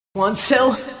One,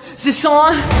 two, is this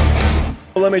on?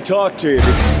 Let me talk to you.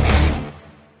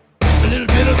 A little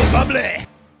bit of the bubbly.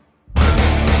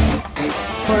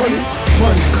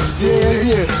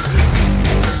 Yeah.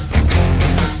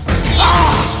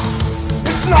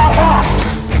 It's not hot.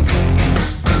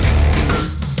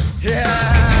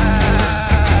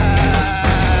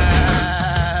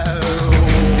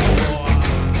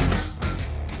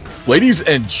 Ladies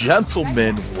and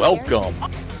gentlemen, welcome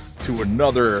to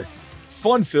another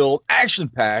fun-filled,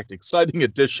 action-packed, exciting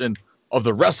edition of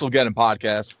the WrestleGeddon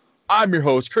podcast. I'm your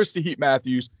host, Christy Heat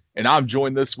Matthews, and I'm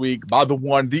joined this week by the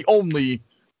one, the only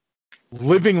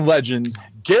living legend,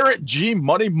 Garrett G.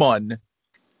 Money Munn.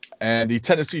 And the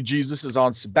Tennessee Jesus is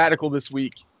on sabbatical this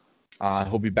week.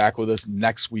 He'll be back with us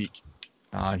next week.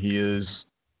 He is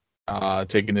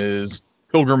taking his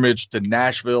pilgrimage to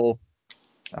Nashville.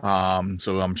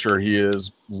 So I'm sure he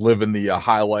is living the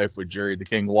high life with Jerry the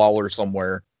King Lawler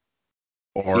somewhere.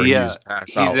 Or he's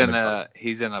passed out.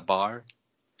 He's in a bar.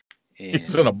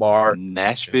 He's in a bar in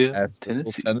Nashville,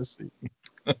 Tennessee.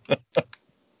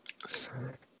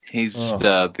 He's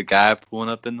the guy pulling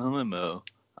up in the limo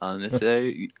on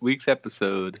this week's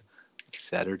episode,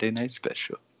 Saturday Night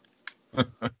Special.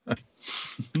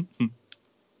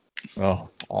 Oh,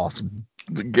 awesome.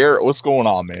 Garrett, what's going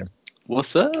on, man?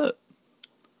 What's up?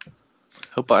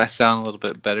 Hope I sound a little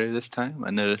bit better this time.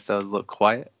 I noticed I was a little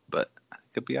quiet, but I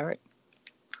could be all right.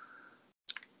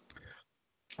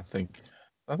 I think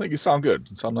you sound good.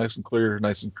 You sound nice and clear,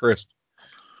 nice and crisp.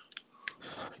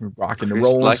 You're rocking the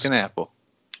rolls like an apple.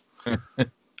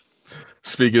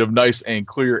 Speaking of nice and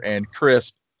clear and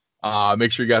crisp,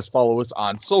 make sure you guys follow us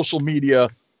on social media,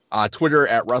 Twitter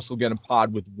at WrestleGeddon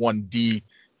with 1D.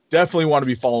 Definitely want to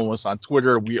be following us on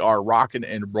Twitter. We are rocking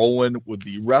and rolling with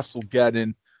the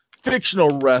WrestleGeddon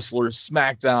Fictional Wrestlers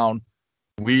SmackDown.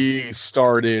 We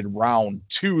started round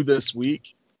 2 this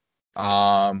week.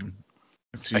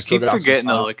 I keep forgetting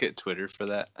to look at Twitter for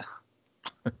that.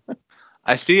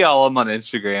 I see all of them on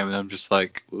Instagram, and I'm just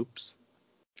like, oops.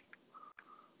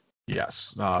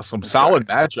 Yes, some solid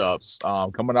matchups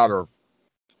coming out of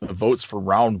the votes for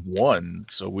round 1.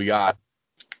 So we got,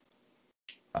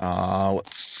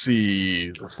 let's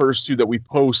see, the first 2 that we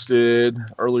posted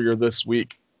earlier this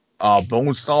week.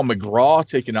 Bonesaw McGraw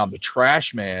taking on the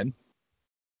Trash Man,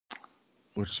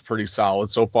 which is pretty solid.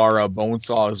 So far,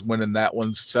 Bonesaw is winning that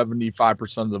one.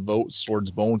 75% of the votes towards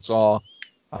Bonesaw,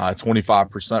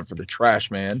 25% for the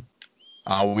Trash Man.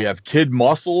 We have Kid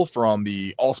Muscle from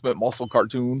the Ultimate Muscle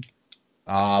cartoon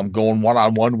going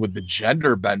one-on-one with the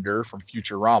Gender Bender from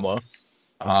Futurama.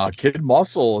 Kid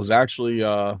Muscle is actually,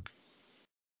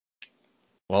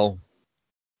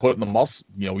 putting the muscle,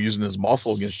 using his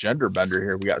muscle against Gender Bender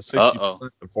here. We got 60%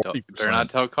 and 40%. Better not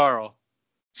tell Carl.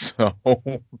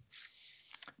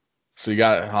 So you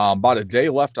got about a day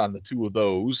left on the 2 of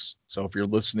those. So if you're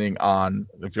listening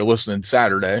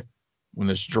Saturday when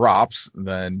this drops,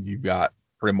 then you've got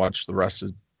pretty much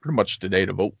today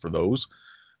to vote for those.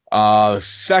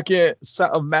 Second set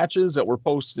of matches that were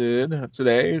posted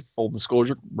today, full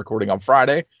disclosure, recording on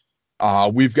Friday.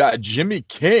 We've got Jimmy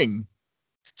King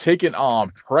taking on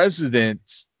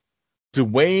President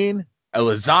Dwayne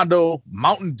Elizondo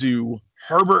Mountain Dew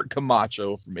Herbert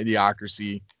Camacho from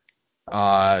Idiocracy.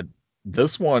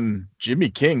 This one, Jimmy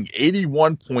King,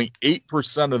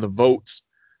 81.8% of the votes,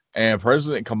 and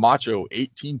President Camacho,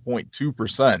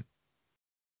 18.2%.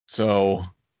 So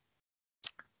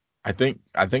I think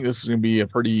this is going to be a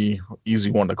pretty easy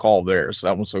one to call there. So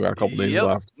that one's still got a couple days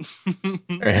left.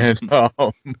 And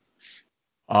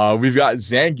we've got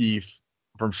Zangief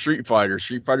from Street Fighter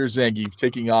Zangief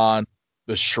taking on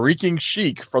the Shrieking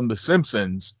Sheik from The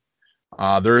Simpsons.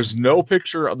 There is no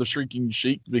picture of the Shrieking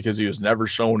Sheik because he was never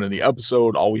shown in the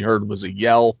episode. All we heard was a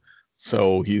yell.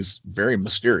 So he's very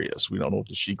mysterious. We don't know what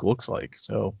the Sheik looks like.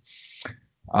 So,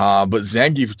 but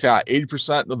Zangief got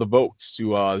 80% of the votes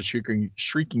to the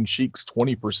Shrieking Sheik's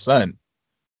 20%.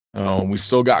 We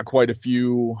still got quite a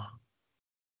few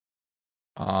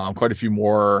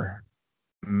more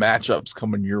matchups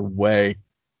coming your way.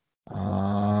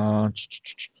 Trying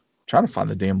to find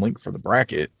the damn link for the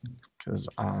bracket because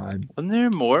Wasn't there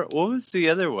more? What was the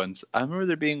other ones? I remember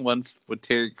there being one with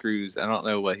Terry Crews. I don't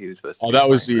know what he was supposed to. Oh, that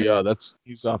was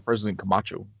he's President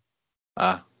Camacho.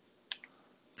 Yeah.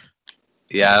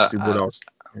 Let's see what else.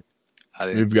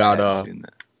 We've got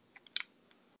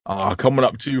coming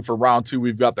up too for round 2.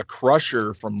 We've got the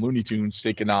Crusher from Looney Tunes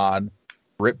taking on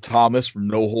Rip Thomas from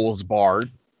No Holds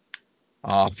Barred.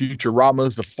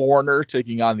 Futurama's The Foreigner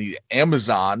taking on the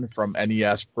Amazon from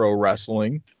NES Pro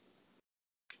Wrestling.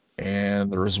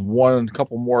 And there's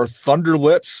couple more. Thunder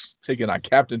Lips taking on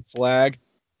Captain Flag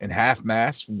and Half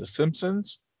Mast from The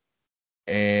Simpsons.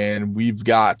 And we've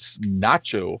got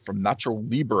Nacho from Nacho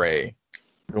Libre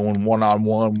going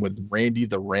one-on-one with Randy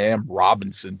the Ram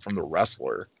Robinson from The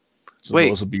Wrestler. So wait,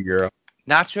 those will be your...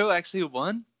 Nacho actually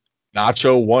won?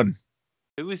 Nacho won.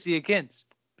 Who was he against?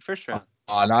 The first round?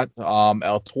 Not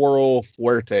El Toro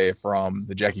Fuerte from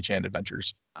the Jackie Chan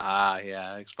Adventures.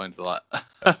 Yeah, that explains a lot.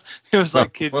 It was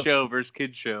like kid show versus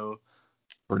kid show.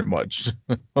 Pretty much.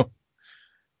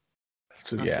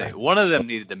 So yeah, one of them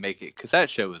needed to make it because that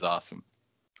show was awesome.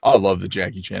 I love the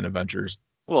Jackie Chan Adventures.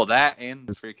 Well, that and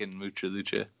freaking Mucha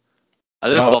Lucha. I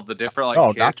just love the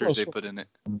different characters they put in it.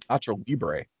 Nacho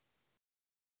Libre.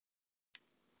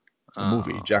 The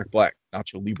movie, Jack Black,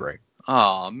 Nacho Libre.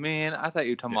 Oh man, I thought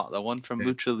you were talking about the one from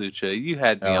Mucha Lucha. You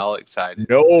had me all excited.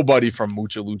 Nobody from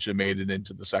Mucha Lucha made it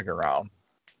into the second round.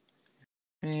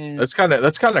 Man. That's kind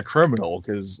of criminal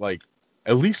because like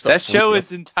at least that show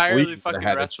is entirely fucking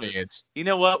wrestling. You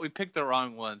know what? We picked the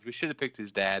wrong ones. We should have picked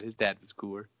his dad. His dad was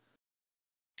cooler.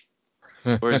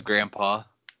 Or his grandpa.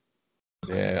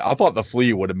 Yeah, I thought the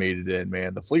Flea would have made it in,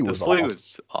 man. The Flea was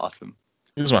awesome.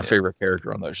 He was my favorite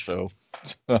character on that show.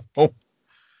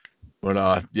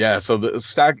 But yeah, so the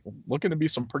stack looking to be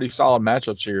some pretty solid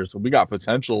matchups here. So we got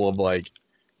potential of like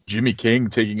Jimmy King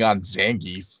taking on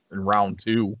Zangief in round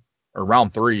 2 or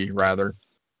round 3 rather,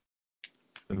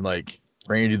 and like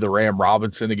Randy the Ram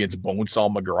Robinson against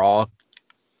Bonesaw McGraw.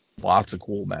 Lots of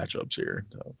cool matchups here.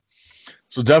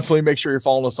 So definitely make sure you're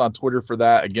following us on Twitter for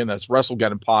that. Again, that's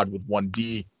WrestleGeddon Pod with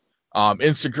 1D.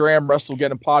 Instagram,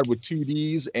 WrestleGeddon Pod with 2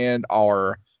 Ds, and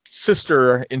our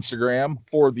sister Instagram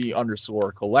for the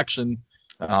 _ collection.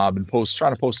 I've been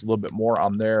trying to post a little bit more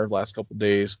on there last couple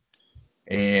days.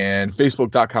 And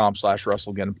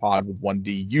Facebook.com/WrestleGeddon Pod with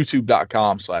 1D,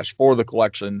 YouTube.com/for the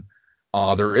collection.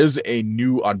 There is a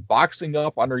new unboxing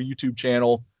up on our YouTube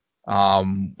channel.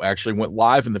 Actually went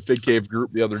live in the Fig Cave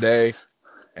group the other day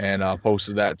and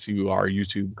posted that to our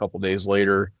YouTube a couple days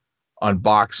later.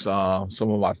 Unbox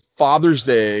some of my Father's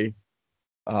Day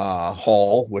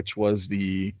haul, which was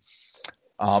the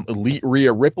Elite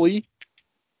Rhea Ripley.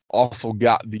 Also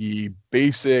got the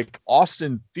basic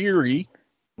Austin Theory,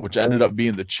 which ended up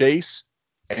being the Chase,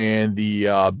 and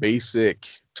the basic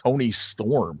Tony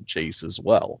Storm Chase as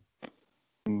well.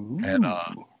 Ooh. And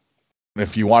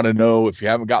if you want to know, if you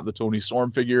haven't got the Tony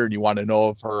Storm figure and you want to know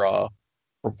if her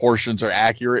proportions are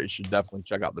accurate, you should definitely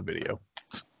check out the video.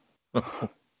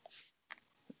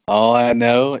 All I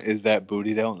know is that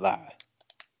booty don't lie.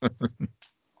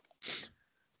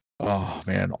 Oh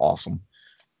man, awesome.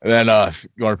 And then if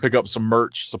you want to pick up some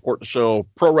merch, support the show,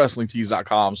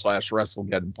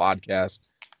 prowrestlingtees.com/WrestleGeddon podcast,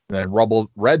 and then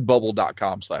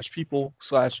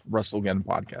redbubble.com/people/WrestleGeddon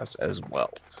podcast as well.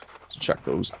 So check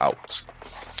those out.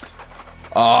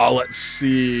 Let's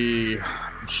see.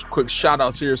 Quick shout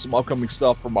outs here. Some upcoming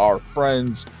stuff from our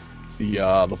friends,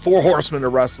 the Four Horsemen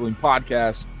of Wrestling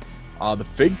podcast, the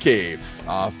Fig Cave.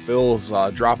 Phil's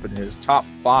dropping his top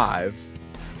 5.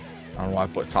 I don't know why I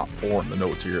put top 4 in the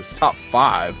notes here. It's top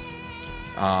 5.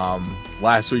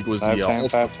 Last week was the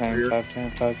Ultimate Warrior.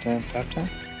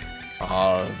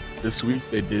 5. This week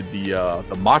they did the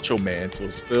Macho Man. So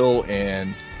it's Phil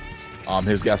and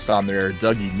his guest on there,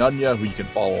 Dougie Nunya, who you can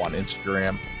follow on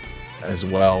Instagram as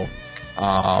well,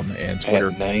 and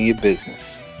Twitter. None of your business.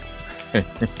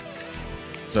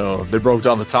 So they broke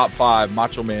down the top 5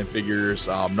 Macho Man figures.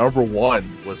 Number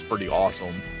 1 was pretty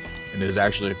awesome, and is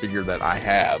actually a figure that I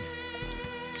have.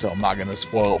 So I'm not gonna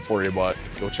spoil it for you, but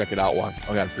go check it out. I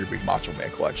got a pretty big Macho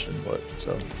Man collection, but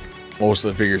so most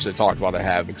of the figures they talked about I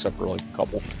have, except for like a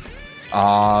couple.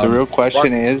 The real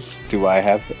question is, do I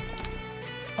have it?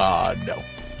 No.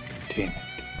 Damn it.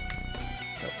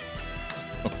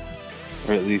 No.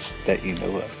 Or at least that you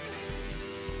know of.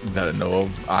 That I know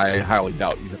of. I highly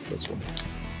doubt you have this one.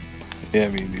 Yeah,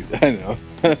 me neither. I know.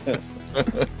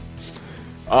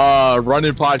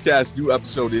 Running Podcast, new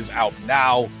episode is out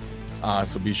now.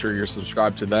 So be sure you're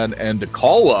subscribed to them. And to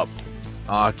call up,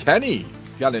 Kenny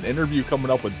got an interview coming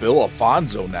up with Bill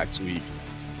Afonso next week.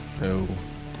 So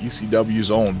ECW's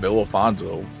own Bill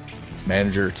Afonso,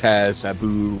 manager Taz,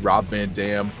 Sabu, Rob Van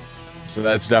Dam. So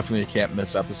that's definitely a can't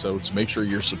miss episode. So make sure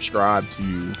you're subscribed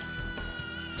to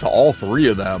all 3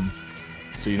 of them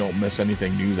so you don't miss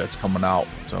anything new that's coming out.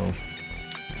 So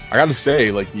I got to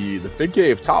say, like the Fig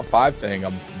Cave top 5 thing,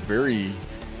 I'm very,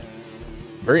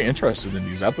 very interested in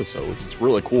these episodes. It's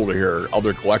really cool to hear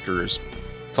other collectors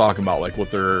talking about like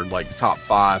what their like top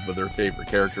 5 of their favorite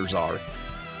characters are.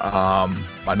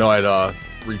 I know I'd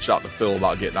reached out to Phil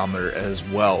about getting on there as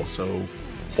well, so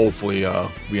hopefully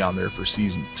be on there for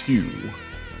season 2,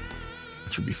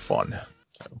 which would be fun.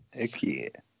 So. Heck yeah.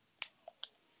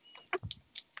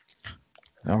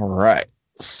 All right.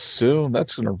 So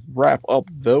that's going to wrap up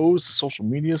those social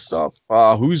media stuff.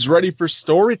 Who's ready for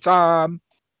story time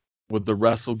with the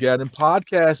WrestleGeddon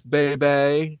podcast,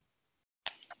 baby?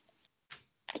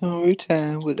 Story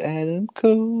time with Adam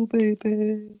Cole,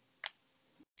 baby.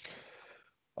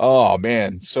 Oh,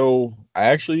 man. So I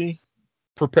actually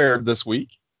prepared this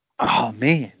week. Oh,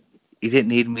 man. You didn't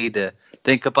need me to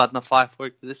think about the fly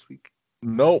for this week?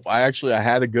 Nope. I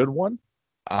had a good one.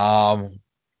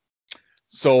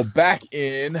 So back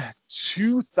in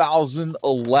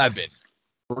 2011,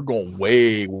 we're going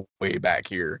way, way back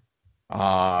here.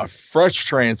 Fresh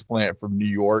transplant from New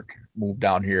York moved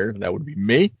down here. That would be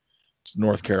me. It's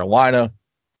North Carolina.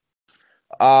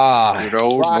 Good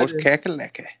old North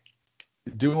Carolina.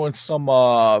 Doing some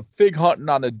fig hunting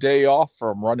on a day off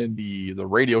from running the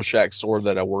Radio Shack store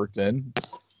that I worked in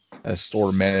as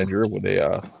store manager with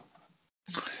a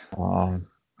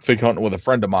fig hunting with a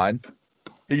friend of mine.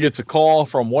 He gets a call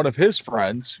from one of his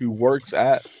friends who works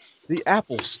at the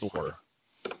Apple store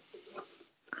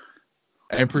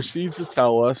and proceeds to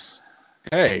tell us,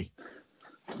 hey,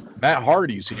 Matt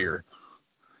Hardy's here.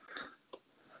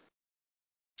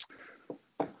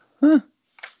 Huh.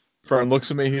 Friend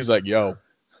looks at me. He's like, yo.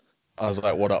 I was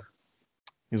like, what up?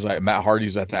 He's like, Matt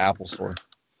Hardy's at the Apple store.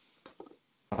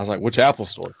 I was like, which Apple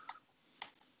store?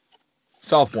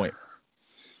 South Point.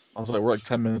 I was like, we're like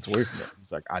 10 minutes away from it.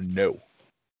 He's like, I know.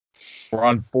 We're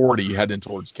on 40 heading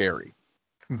towards Cary.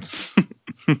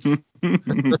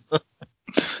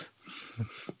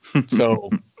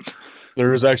 So there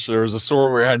was a store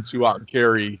we were heading to out in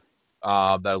Cary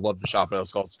that I love to shop at.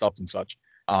 It's called Stuff and Such.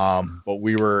 But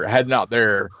we were heading out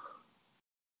there,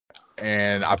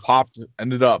 and I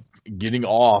ended up getting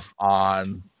off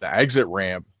on the exit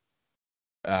ramp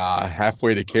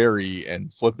halfway to Cary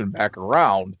and flipping back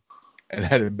around and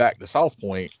heading back to South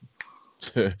Point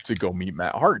to go meet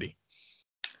Matt Hardy.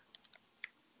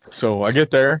 So I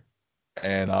get there,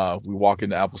 and we walk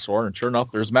into Apple Store, and sure enough,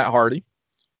 there's Matt Hardy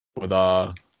with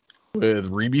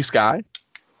Reby Sky,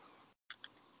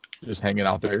 just hanging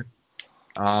out there,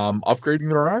 upgrading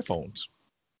their iPhones.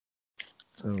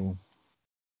 So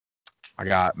I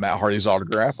got Matt Hardy's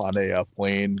autograph on a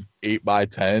plain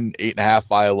 8x10,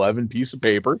 8.5x11 piece of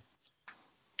paper.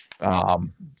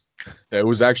 It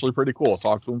was actually pretty cool. I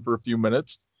talked to him for a few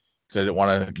minutes. Said I didn't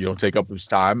want to, take up his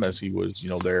time as he was,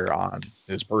 there on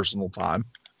his personal time.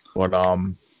 But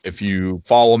if you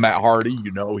follow Matt Hardy,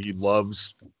 he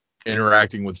loves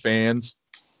interacting with fans.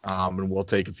 And we'll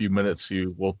take a few minutes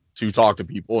to talk to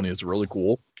people, and it's really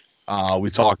cool. We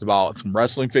talked about some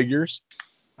wrestling figures.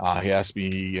 He asked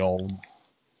me,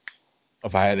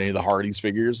 if I had any of the Hardy's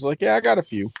figures. Like, yeah, I got a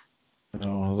few. I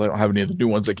don't have any of the new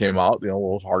ones that came out. A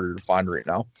little harder to find right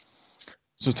now.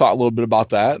 So talk a little bit about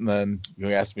that, and then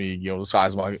he asked me, the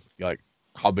size of my,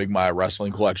 how big my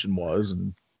wrestling collection was,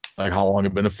 and how long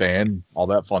I've been a fan, all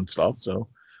that fun stuff. So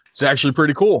it's actually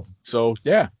pretty cool. So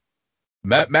yeah,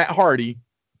 met Matt Hardy,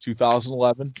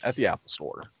 2011 at the Apple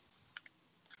Store.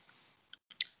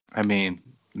 I mean,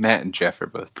 Matt and Jeff are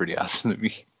both pretty awesome to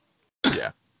me.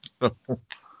 Yeah.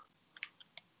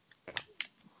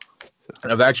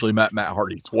 I've actually met Matt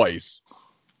Hardy twice.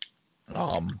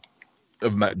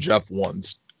 I've met Jeff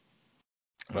once.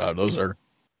 Those are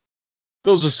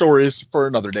stories for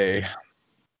another day.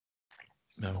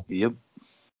 No. Yep.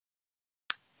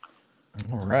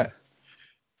 All right.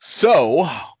 So,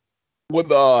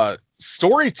 with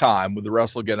story time with the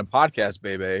WrestleGeddon podcast,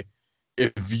 baby,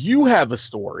 if you have a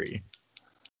story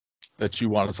that you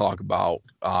want to talk about,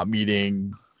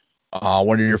 meeting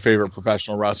one of your favorite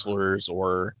professional wrestlers,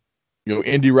 or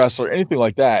indie wrestler, anything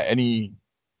like that, any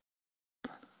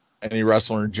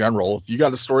wrestler in general, if you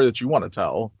got a story that you want to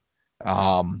tell,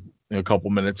 in a couple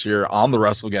minutes here on the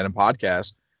WrestleGeddon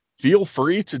podcast, feel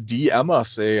free to DM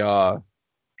us a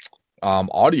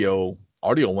audio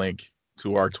link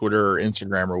to our Twitter or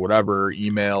Instagram or whatever,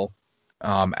 email,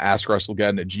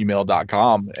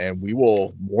 askwrestlegeddon@gmail.com, and we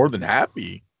will more than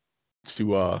happy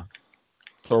to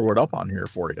throw it up on here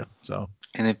for you. So,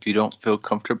 and if you don't feel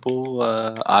comfortable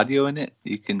audio in it,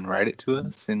 you can write it to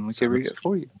us and we can read it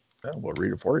for you. Yeah, we'll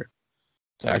read it for you.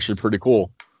 It's actually pretty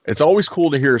cool. It's always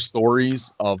cool to hear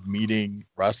stories of meeting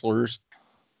wrestlers,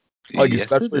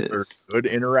 especially if they're good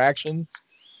interactions.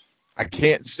 I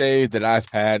can't say that I've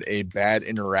had a bad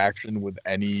interaction with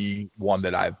anyone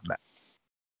that I've met.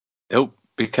 Nope,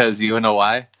 because you know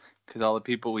why? Because all the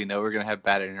people we know we're going to have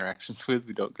bad interactions with,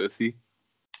 we don't go see.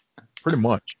 Pretty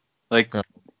much. Like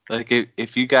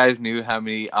if you guys knew how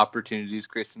many opportunities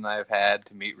Chris and I have had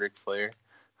to meet Ric Flair,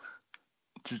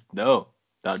 just no,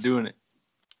 not doing it.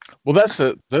 Well, that's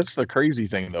the crazy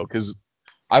thing though, because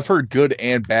I've heard good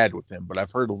and bad with him, but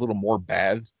I've heard a little more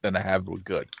bad than I have with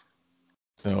good.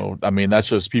 So, I mean, that's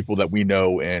just people that we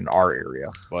know in our area.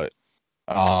 But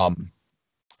I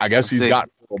guess he's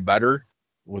gotten a little better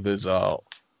with his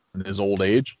in his old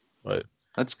age. But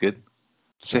that's good.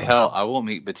 Say, hell, I will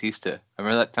meet Batista. I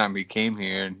remember that time he came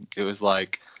here, and it was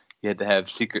like he had to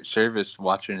have Secret Service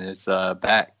watching his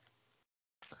back.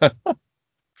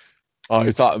 Oh,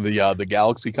 you thought the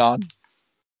GalaxyCon?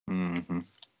 Mm-hmm.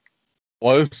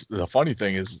 Well, the funny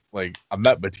thing is, like, I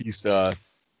met Batista.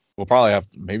 We'll probably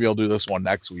maybe I'll do this one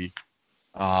next week.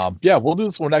 Yeah, we'll do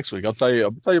this one next week. I'll tell you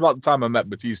about the time I met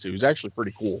Batista. He was actually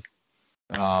pretty cool.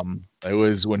 It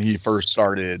was when he first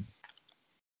started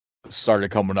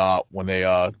coming up, when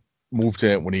they moved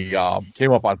him, when he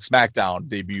came up on SmackDown,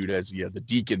 debuted as the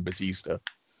Deacon Batista.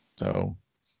 So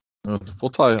I'll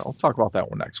talk about that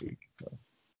one next week. So,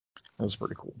 that was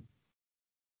pretty cool.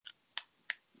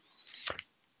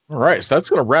 All right, so that's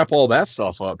going to wrap all that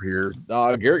stuff up here.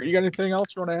 Garrett, you got anything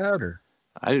else you want to add? Or?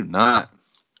 I do not.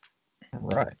 All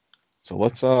right, so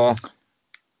let's go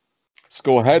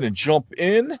ahead and jump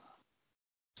in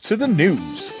to the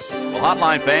news. Well,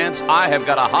 Hotline fans, I have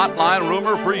got a hotline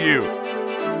rumor for you.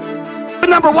 The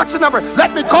number, what's the number?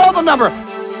 Let me call the number.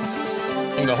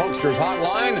 In the Hulkster's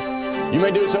hotline, you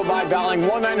may do so by dialing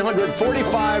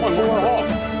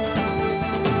 1-900-45-4-HULK.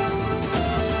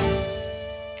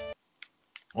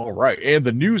 All right, and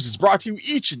the news is brought to you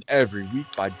each and every week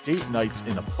by Date Nights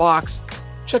in a Box.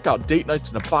 Check out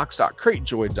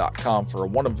datenightsinabox.cratejoy.com for a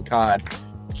one-of-a-kind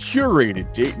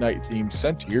curated date night theme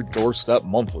sent to your doorstep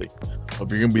monthly. If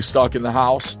you're going to be stuck in the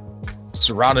house,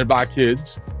 surrounded by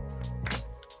kids,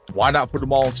 why not put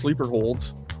them all in sleeper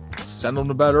holds, send them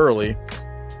to bed early,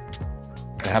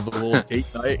 and have a little date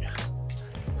night?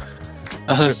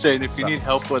 I was saying, if you need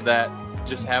help with that,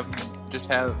 just have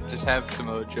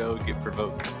Samoa Joe get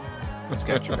provoked. He's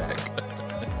got your back.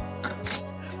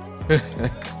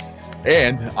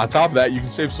 And on top of that, you can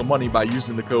save some money by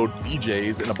using the code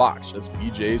BJs in a box. That's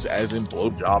BJs as in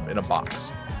blowjob in a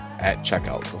box at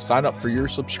checkout. So sign up for your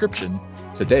subscription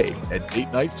today at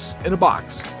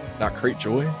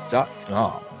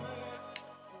datenightsinabox.cratejoy.com.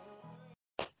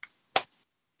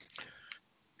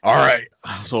 All right.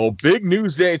 So big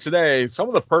news day today. Some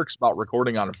of the perks about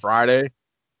recording on a Friday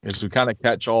is we kind of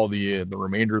catch all the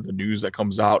remainder of the news that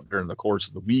comes out during the course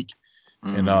of the week.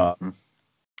 Mm-hmm. And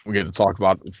we get to talk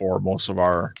about it before most of the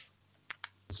other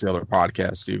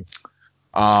podcasts do.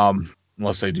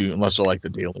 Unless they're like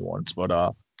the daily ones.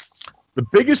 But the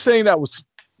biggest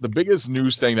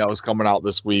news thing that was coming out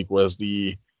this week was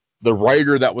the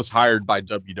writer that was hired by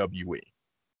WWE.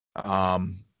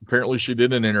 Apparently she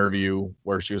did an interview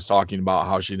where she was talking about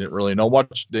how she didn't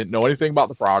know anything about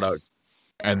the product,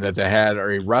 and that they had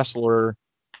a wrestler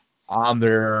on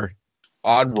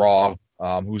Raw,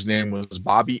 whose name was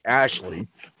Bobby Ashley,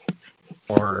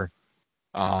 or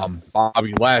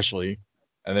Bobby Lashley,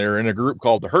 and they're in a group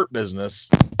called the Hurt Business,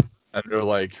 and they're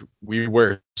like, we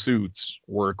wear suits,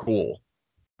 we're cool.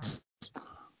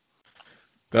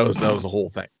 That was the whole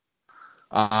thing.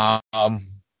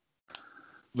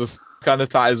 This kind of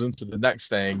ties into the next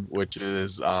thing, which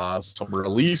is some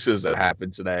releases that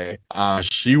happened today.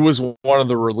 She was one of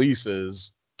the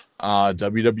releases.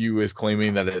 WWE is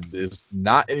claiming that it is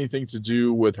not anything to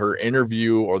do with her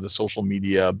interview or the social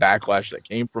media backlash that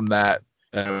came from that.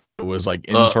 It was like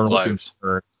internal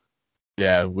concern.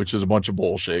 Yeah, which is a bunch of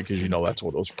bullshit, because that's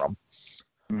what it was from.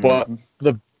 Mm-hmm. But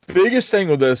the biggest thing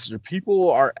with this, people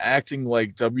are acting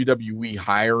like WWE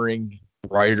hiring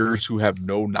writers who have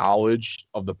no knowledge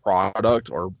of the product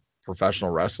or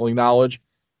professional wrestling knowledge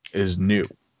is new.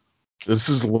 This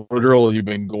has literally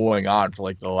been going on for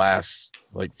like the last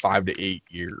 5 to 8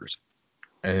 years,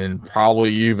 and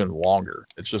probably even longer.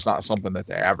 It's just not something that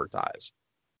they advertise.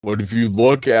 But if you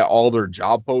look at all their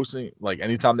job posting, like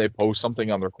anytime they post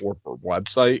something on their corporate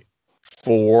website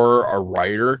for a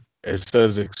writer, it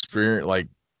says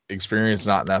experience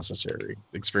not necessary,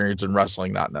 experience in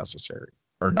wrestling not necessary,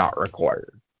 or not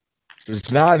required.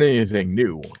 It's not anything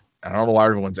new. I don't know why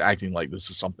everyone's acting like this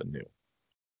is something new.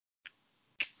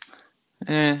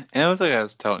 And it was like I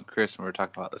was telling Chris when we were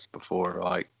talking about this before,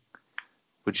 like,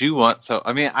 would you want,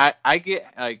 I get,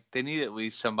 like, they need at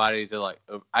least somebody to,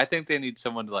 I think they need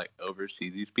someone to,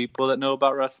 oversee these people that know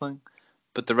about wrestling,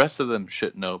 but the rest of them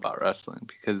shouldn't know about wrestling,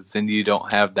 because then you don't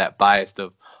have that bias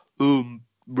of,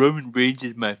 Roman Reigns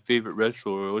is my favorite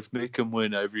wrestler, let's make him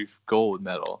win every gold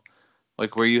medal.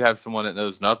 Like, where you have someone that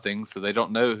knows nothing, so they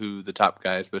don't know who the top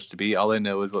guy is supposed to be. All they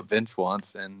know is what Vince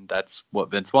wants, and that's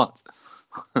what Vince wants.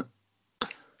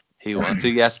 He wants a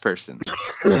yes person.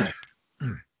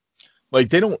 like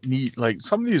they don't need, like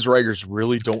some of these writers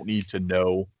really don't need to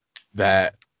know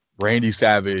that Randy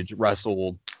Savage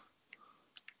wrestled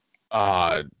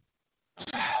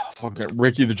fucking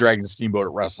Ricky the Dragon Steamboat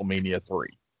at WrestleMania 3.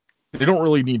 They don't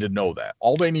really need to know that.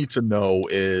 All they need to know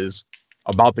is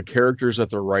about the characters that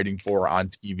they're writing for on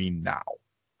TV now.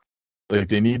 Like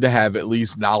they need to have at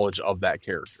least knowledge of that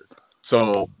character.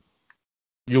 So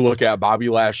you look at Bobby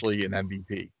Lashley and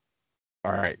MVP.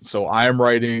 All right, so I am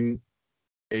writing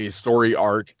a story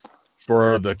arc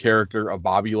for the character of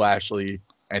Bobby Lashley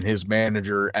and his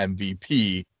manager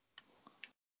MVP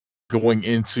going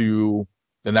into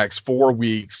the next 4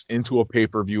 weeks into a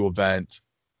pay-per-view event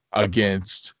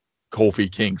against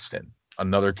Kofi Kingston,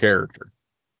 another character.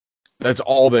 That's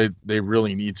all that they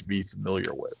really need to be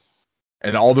familiar with.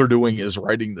 And all they're doing is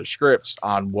writing the scripts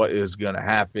on what is going to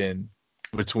happen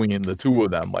between the two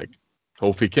of them. Like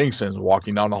Kofi Kingston's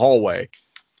walking down the hallway.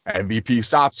 MVP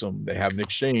stops him. They have an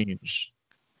exchange.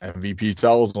 MVP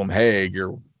tells them, hey,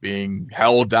 you're being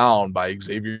held down by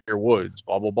Xavier Woods,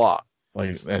 blah, blah, blah.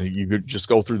 Like, and you could just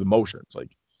go through the motions.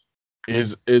 Like,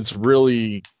 it's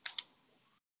really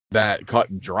that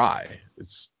cut and dry.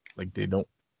 It's like they don't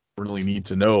really need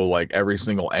to know like every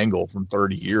single angle from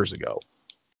 30 years ago.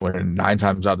 When 9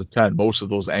 times out of 10, most of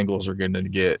those angles are going to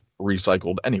get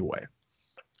recycled anyway.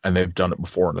 And they've done it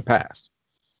before in the past.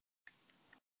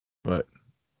 But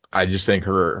I just think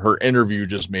her interview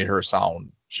just made her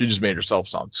sound, she just made herself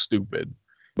sound stupid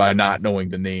by not knowing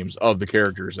the names of the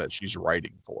characters that she's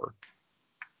writing for.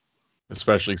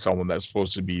 Especially someone that's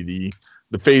supposed to be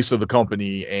the face of the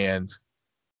company and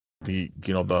the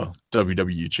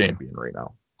WWE champion right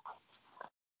now.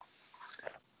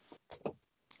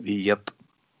 Yep.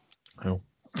 Oh.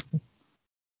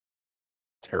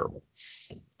 Terrible.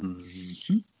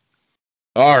 Mm-hmm.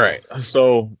 All right,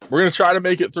 so we're gonna try to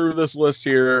make it through this list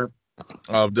here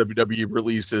of WWE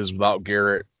releases without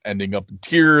Garrett ending up in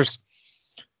tears.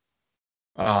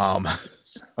 So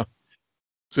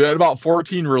we had about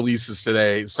 14 releases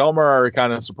today. Some are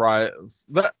kind of surprised.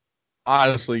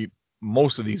 Honestly,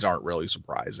 most of these aren't really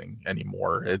surprising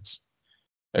anymore. It's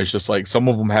just like some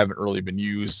of them haven't really been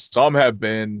used. Some have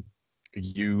been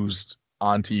used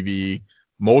on TV.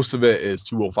 Most of it is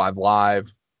 205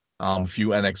 Live, a few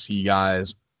NXT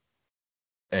guys,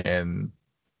 and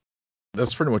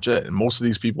that's pretty much it. And most of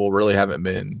these people really haven't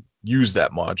been used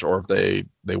that much, or if they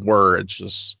were, it's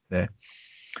just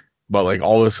But like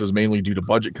all this is mainly due to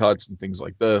budget cuts and things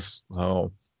like this.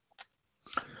 So,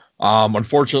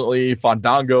 unfortunately,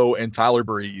 Fandango and Tyler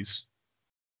Breezango,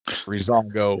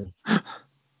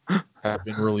 have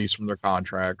been released from their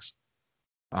contracts.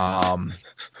 I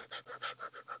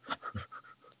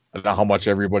don't know how much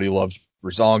everybody loves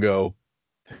Breezango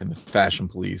and the Fashion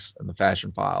Police and the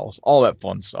Fashion Files, all that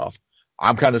fun stuff.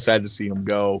 I'm kind of sad to see them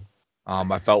go.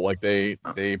 I felt like they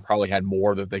probably had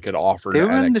more that they could offer. They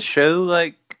were in the show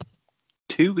like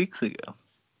 2 weeks ago.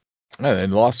 Yeah,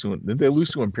 and lost to, did they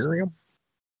lose to Imperium?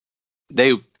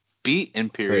 They beat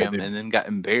Imperium and then got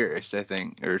embarrassed, I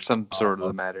think, or some sort of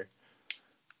the matter.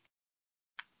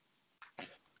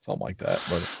 Something like that.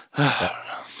 But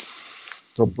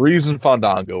so Breeze and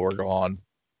Fandango are gone.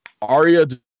 Arya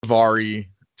Daivari,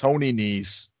 Tony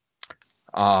Nese,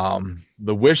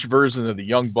 the Wish version of the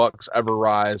Young Bucks Ever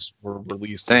Rise were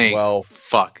released as well.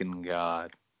 Fucking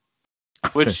God.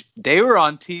 Which they were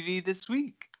on TV this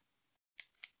week.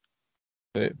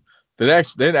 They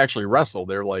didn't actually wrestle.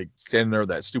 They're like standing there with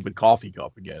that stupid coffee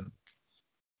cup again.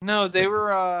 No, they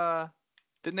were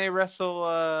didn't they wrestle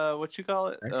what you call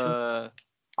it? I don't know.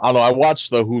 I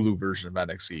watched the Hulu version of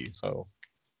NXT, so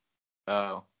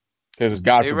because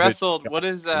God they forbid, wrestled what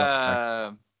is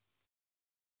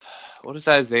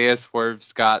Isaiah Swerve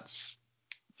Scott's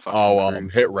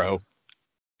Hit Row.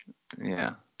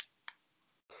 Yeah.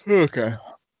 Okay.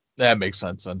 That makes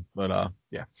sense then. But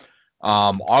yeah.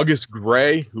 August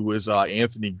Gray, who is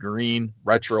Anthony Green,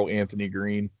 retro Anthony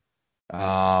Green.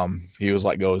 He was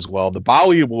let go as well. The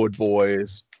Bollywood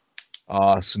Boys,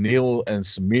 Sunil and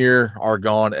Samir are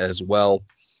gone as well.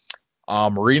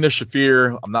 Marina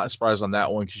Shafir, I'm not surprised on that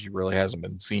one because she really hasn't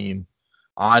been seen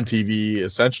on TV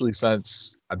essentially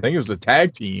since I think it was the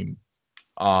tag team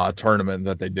tournament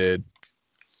that they did.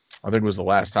 I think it was the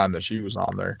last time that she was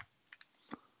on there.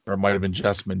 Or it might have been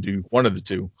Jessamine Duke, one of the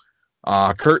two.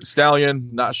 Kurt Stallion,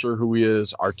 not sure who he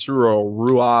is. Arturo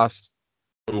Ruas,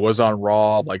 who was on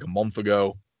Raw like a month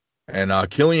ago. And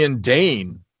Killian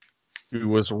Dane, who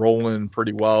was rolling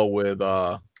pretty well with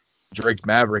Drake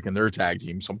Maverick and their tag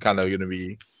team. So I'm kind of going to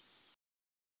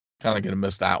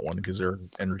miss that one because they're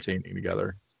entertaining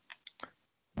together.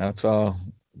 That's the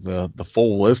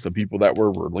full list of people that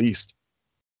were released.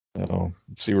 So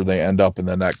let's see where they end up in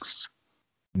the next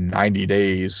 90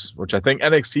 days, which I think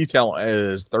NXT talent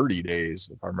is 30 days,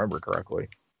 if I remember correctly.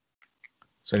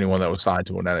 So anyone that was signed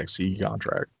to an NXT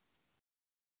contract.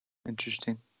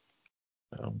 Interesting.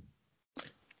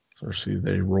 So see,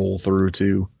 they roll through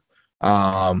too.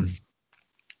 Last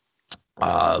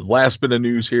bit of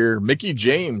news here. Mickie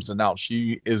James announced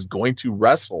she is going to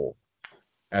wrestle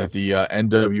at the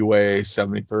NWA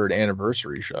 73rd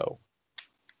anniversary show.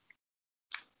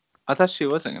 I thought she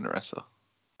wasn't going to wrestle.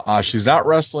 She's not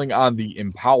wrestling on the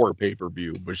Empower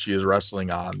pay-per-view, but she is wrestling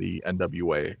on the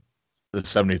NWA, the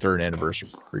 73rd anniversary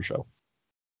show.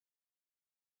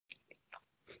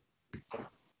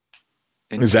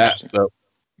 Is that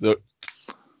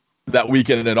that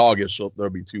weekend in August? So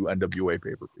there'll be 2 NWA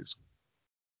pay-per-views.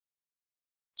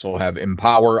 So we'll have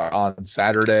Empower on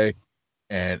Saturday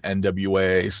and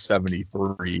NWA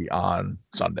 73 on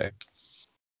Sunday.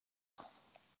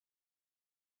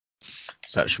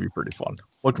 So that should be pretty fun.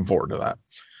 Looking forward to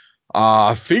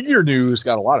that. Figure news,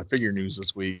 got a lot of figure news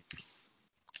this week.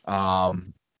 Zombie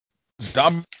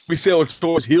Sailor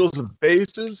Toys Heels and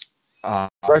Faces.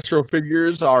 Retro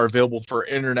figures are available for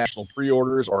international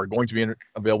pre-orders, or are going to be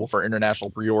available for international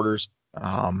pre-orders.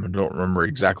 I don't remember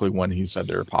exactly when he said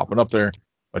they were popping up there,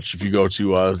 but if you go to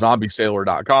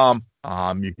zombiesailor.com,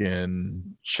 you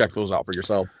can check those out for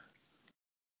yourself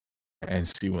and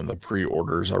see when the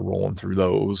pre-orders are rolling through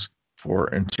those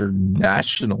for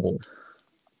international.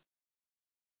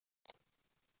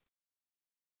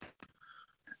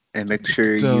 And make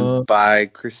sure you buy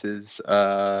Chris's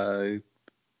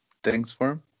things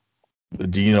for him. The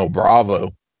Dino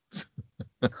Bravo.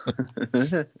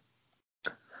 Yep.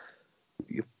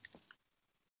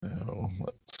 Oh,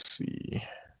 let's see.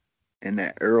 And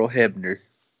that Earl Hebner.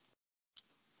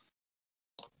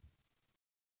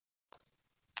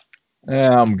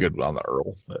 Yeah, I'm good on the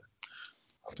Earl. But...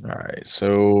 All right,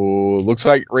 so looks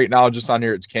like right now just on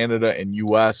here it's Canada and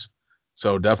US.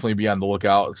 So definitely be on the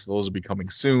lookout. So those will be coming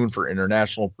soon for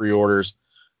international pre-orders.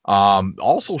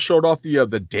 Also showed off the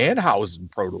Danhausen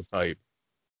prototype,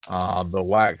 the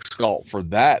wax sculpt for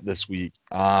that this week.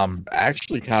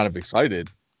 Actually kind of excited.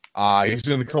 He's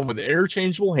going to come with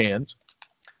interchangeable hands,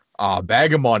 a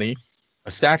bag of money,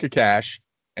 a stack of cash,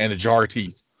 and a jar of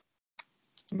teeth.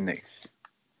 Nice.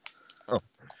 Oh,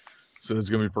 so it's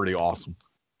going to be pretty awesome.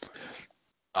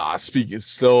 Sticking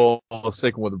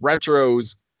with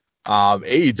retros,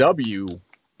 AEW,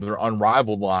 their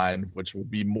Unrivaled line, which will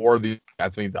be more the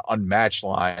unmatched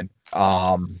line.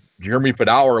 Jeremy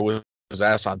Padawer was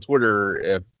asked on Twitter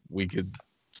if we could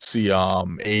see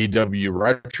AEW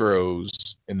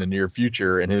retros in the near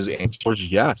future, and his answer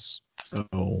was yes.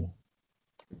 So,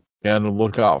 and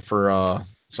look out for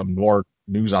some more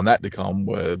news on that to come.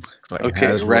 With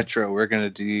retro. We're gonna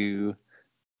do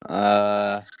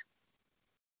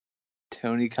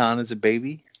Tony Khan as a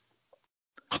baby.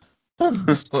 Not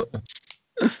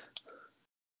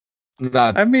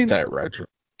that retro,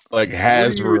 like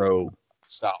Hasbro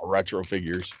style retro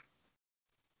figures.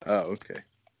 Oh, okay.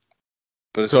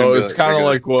 But so it's kind of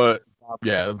like what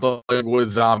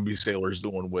Zombie Sailor's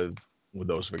doing with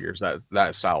those figures.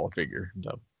 That style of figure.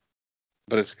 So.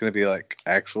 But it's gonna be like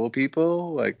actual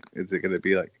people. Like, is it gonna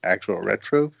be like actual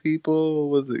retro people?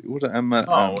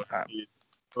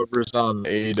 Whoever's on the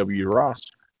AEW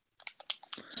roster.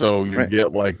 So you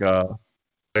get like a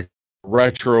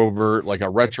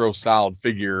retro styled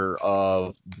figure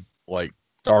of like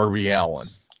Darby Allin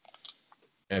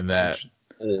in that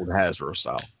old Hasbro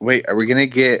style. Wait, are we gonna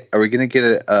get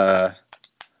a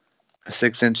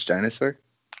 6-inch dinosaur?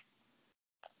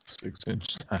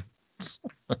 6-inch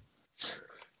dinosaur.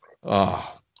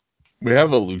 We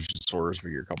have a Luchasaurus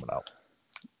figure coming out.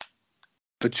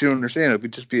 But you don't understand, it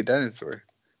would just be a dinosaur.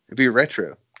 It'd be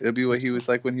retro. It'll be what he was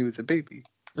like when he was a baby.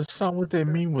 That's not what they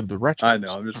mean with the retro. I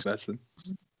know, I'm just messing.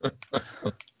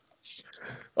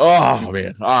 Oh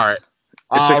man! All right.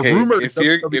 It's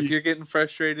okay. If you're getting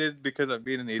frustrated because I'm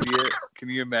being an idiot, can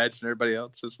you imagine everybody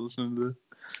else that's listening to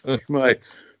this? I'm like,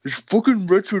 it's fucking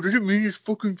retro. Doesn't mean it's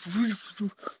fucking. I'm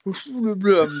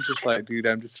just like, dude,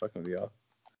 I'm just fucking with y'all.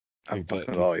 I'm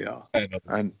fucking with all y'all.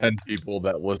 10 people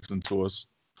that listen to us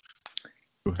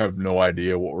who have no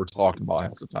idea what we're talking about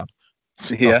half the time.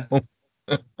 So, yeah.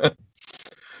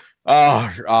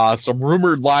 Some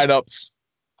rumored lineups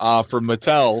for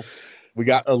Mattel. We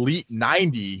got Elite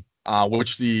 90,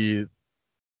 which the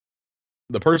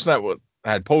person that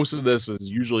had posted this is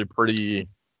usually pretty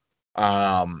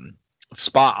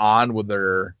spot on with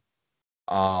their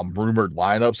rumored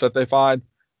lineups that they find.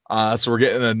 So we're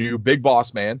getting a new Big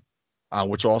Boss Man,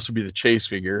 which will also be the Chase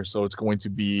figure. So it's going to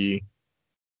be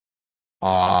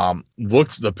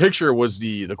Looks the picture was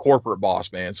the corporate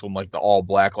boss man, so in like the all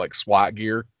black like SWAT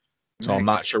gear. So I'm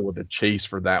not sure what the chase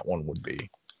for that one would be.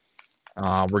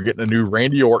 We're getting a new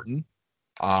Randy Orton,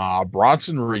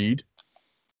 Bronson Reed,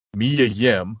 Mia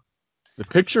Yim. The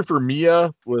picture for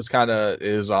Mia was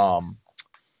is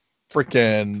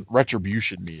freaking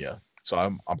Retribution Mia. So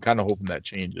I'm kind of hoping that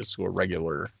changes to a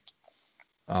regular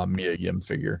Mia Yim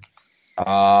figure.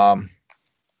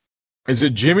 Is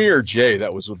it Jimmy or Jay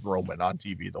that was with Roman on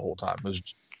TV the whole time? It was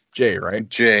Jay, right?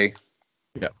 Jay.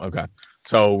 Yeah, okay.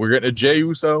 So we're getting a Jay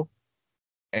Uso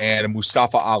and a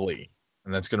Mustafa Ali,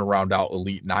 and that's going to round out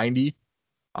Elite 90.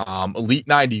 Elite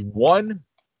 91,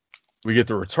 we get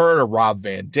the return of Rob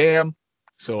Van Dam.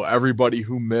 So everybody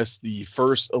who missed the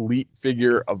first Elite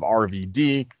figure of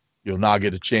RVD, you'll now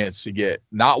get a chance to get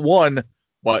not one,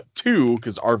 but two,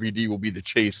 because RVD will be the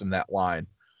chase in that line.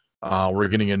 We're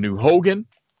getting a new Hogan,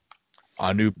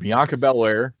 a new Bianca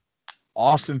Belair,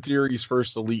 Austin Theory's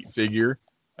first Elite figure,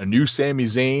 a new Sami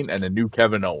Zayn, and a new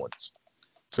Kevin Owens.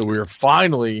 So we're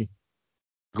finally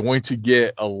going to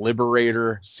get a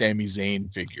Liberator Sami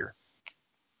Zayn figure.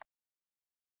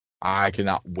 I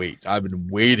cannot wait. I've been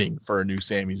waiting for a new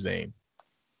Sami Zayn.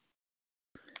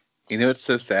 You know what's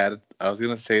so sad? I was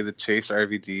going to say the chase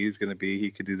RVD is going to be he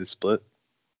could do the split.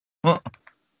 I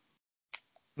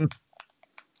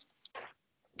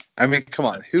mean, come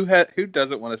on. Who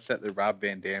doesn't want to set the Rob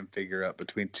Van Dam figure up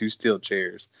between two steel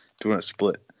chairs to win a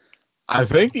split? I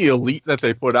think the Elite that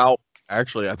they put out,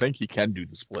 actually, I think he can do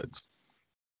the splits.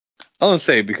 I want to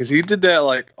say, because he did that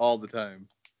like all the time.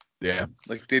 Yeah.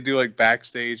 Like they do like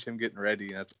backstage, him getting ready,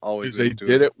 and that's always they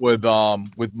did it with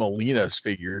Melina's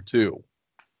figure too.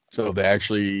 So they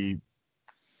actually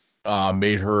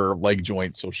made her leg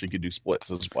joint so she could do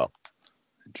splits as well.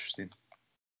 Interesting.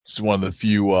 It's one of the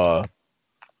few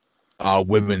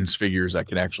women's figures that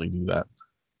can actually do that.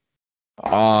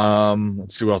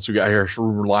 Let's see what else we got here.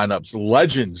 Rumor lineups.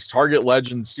 Legends, Target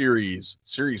Legends series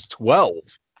 12,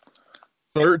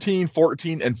 13,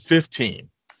 14, and 15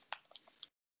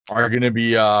 are going to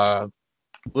be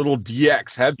little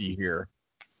DX heavy here.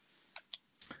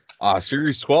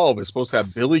 Series 12 is supposed to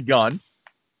have Billy Gunn,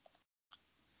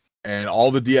 and all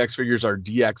the DX figures are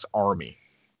DX Army.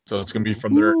 So it's going to be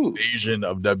from their invasion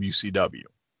of WCW.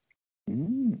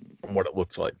 From what it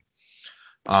looks like.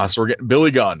 So we're getting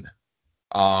Billy Gunn.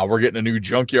 We're getting a new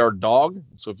Junkyard Dog.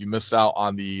 So if you missed out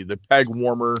on the Peg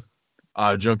Warmer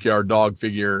Junkyard Dog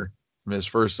figure from his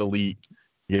first Elite,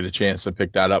 you get a chance to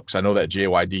pick that up, because I know that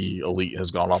JYD Elite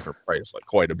has gone up in price like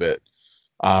quite a bit.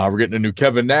 We're getting a new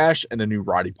Kevin Nash and a new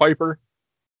Roddy Piper.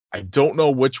 I don't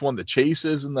know which one the chase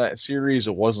is in that series.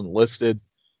 It wasn't listed.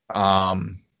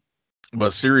 But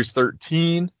Series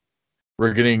 13,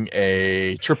 we're getting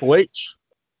a Triple H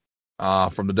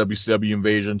from the WCW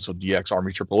invasion, so DX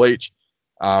Army Triple H.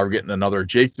 We're getting another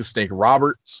Jake the Snake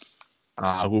Roberts,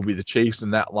 who will be the chase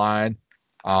in that line.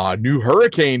 New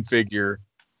Hurricane figure.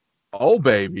 Oh,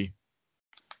 baby.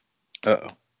 Uh-oh.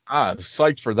 I'm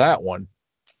psyched for that one.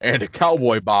 And a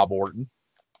Cowboy Bob Orton,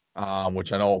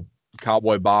 which I know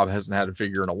Cowboy Bob hasn't had a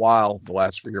figure in a while. The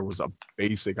last figure was a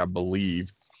basic, I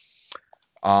believe.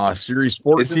 Series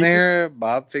 14. Isn't there a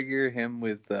Bob figure, him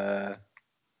with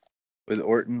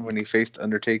Orton when he faced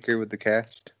Undertaker with the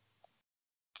cast?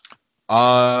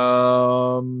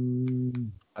 I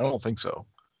don't think so.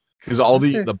 Because all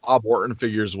the Bob Orton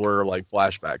figures were like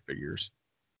flashback figures.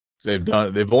 They've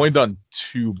only done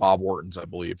 2 Bob Ortons, I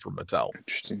believe, for Mattel.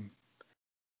 Interesting.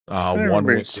 I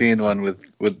remember seeing one with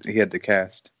he had the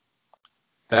cast.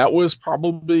 That was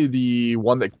probably the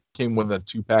one that came with a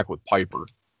 2-pack with Piper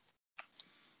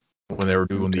when they were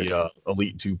doing the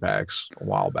Elite 2-packs a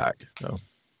while back. So,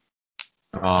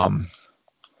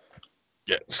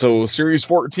 yeah. So Series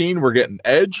 14, we're getting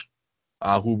Edge,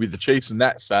 who will be the chase in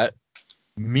that set.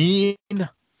 Mean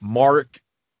Mark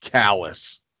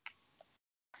Callis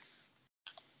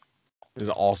has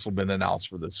also been announced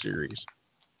for this series.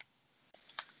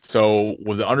 So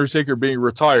with the Undertaker being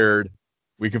retired,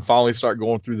 we can finally start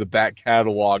going through the back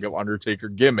catalog of Undertaker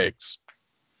gimmicks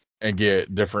and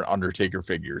get different Undertaker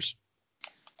figures.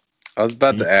 I was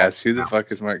about to ask, who the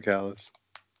fuck is Mark Callis?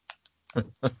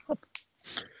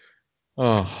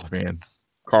 Oh, man.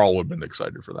 Carl would have been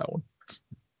excited for that one.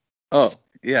 Oh,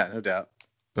 yeah, no doubt.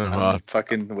 I'm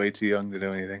fucking way too young to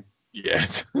do anything.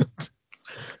 Yes.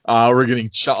 We're getting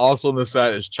also in the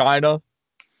set is China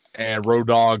and Road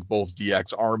Dogg, both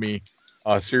DX Army.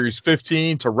 Series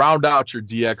 15 to round out your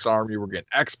DX Army. We're getting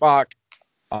X-Pac.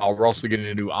 We're also getting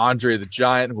a new Andre the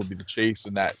Giant, who will be the chase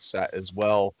in that set as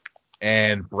well,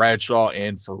 and Bradshaw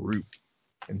and Farouk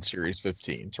in Series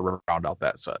 15 to round out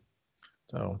that set.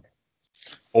 So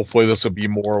Hopefully this will be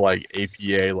more like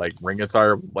APA, like ring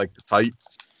attire, like the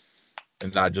tights,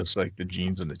 and not just like the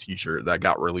jeans and the t-shirt that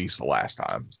got released the last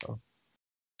time. So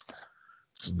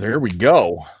there we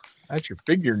go. That's your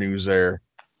figure news there.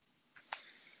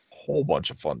 Whole bunch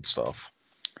of fun stuff.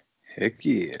 Heck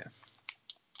yeah.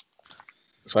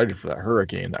 Excited for that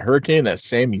Hurricane. That Hurricane, that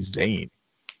Sami Zayn.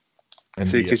 And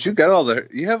See, because you have all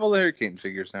the Hurricane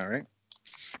figures now, right?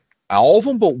 all of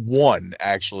them but one,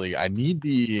 actually. I need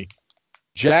the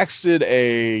Jax did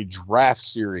a draft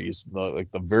series, the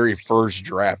very first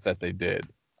draft that they did.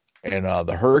 And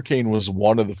the Hurricane was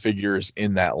one of the figures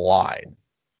in that line.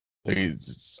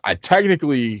 It's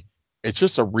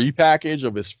just a repackage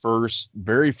of his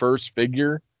very first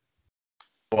figure,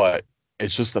 but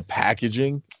it's just the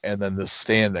packaging and then the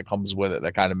stand that comes with it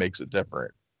that kind of makes it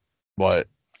different. But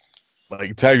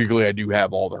like technically, I do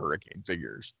have all the Hurricane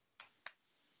figures.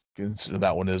 Consider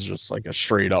that one is just like a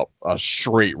straight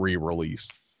re-release.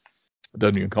 It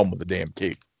doesn't even come with a damn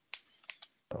cape.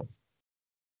 So.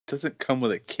 Doesn't come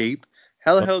with a cape?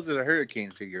 How the hell is it a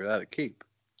Hurricane figure without a cape?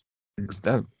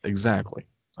 Exactly.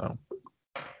 So.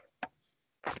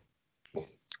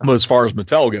 But as far as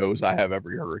Mattel goes, I have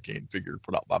every Hurricane figure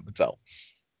put out by Mattel,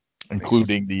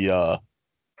 including the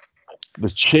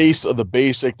chase of the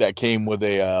basic that came with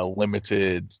a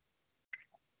limited.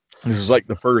 This is like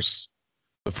the first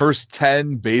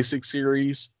 10 basic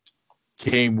series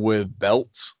came with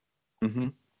belts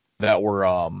that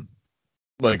were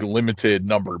like limited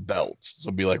number belts. So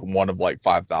it'd be like one of like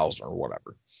 5,000 or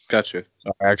whatever. Gotcha.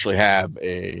 So I actually have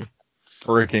a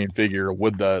Hurricane figure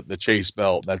with the chase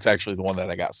belt. That's actually the one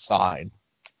that I got signed.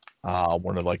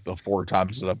 One of like the 4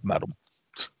 times that I've met him.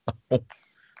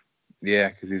 Yeah,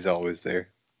 because he's always there.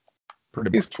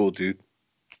 He's cool, dude.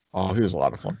 Oh, he was a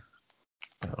lot of fun.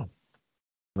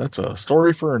 That's a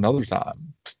story for another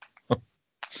time. I'd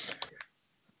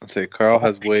say Carl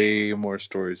has way more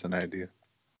stories than I do.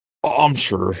 Oh, I'm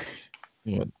sure.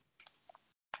 Yeah.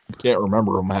 I can't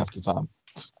remember them half the time.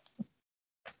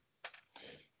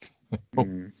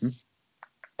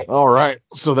 All right.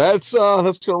 So that's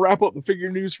gonna wrap up the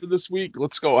figure news for this week.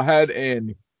 Let's go ahead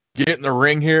and get in the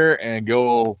ring here and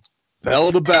go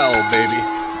bell to bell,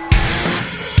 baby.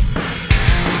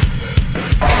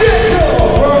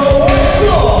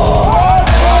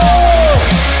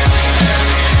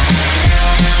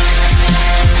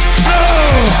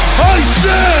 I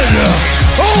said,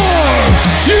 are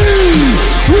you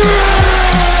ready?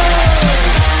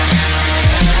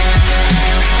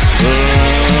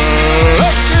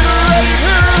 Let's get ready to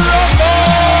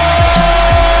rumble!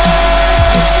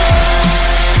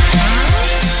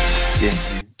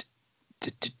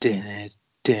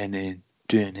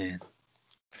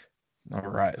 All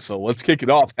right, so let's kick it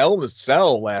off. Hell in a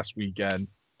Cell last weekend.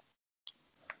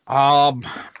 What'd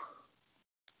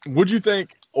you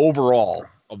think overall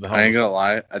of the Hell in a Cell?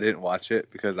 I ain't gonna lie, I didn't watch it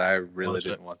because I really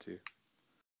didn't want to.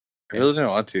 I really didn't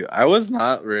want to. I was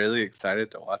not really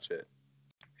excited to watch it.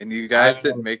 And you guys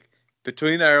didn't make,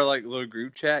 between our like little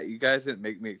group chat, you guys didn't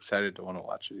make me excited to want to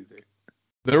watch it either.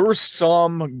 There were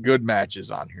some good matches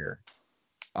on here.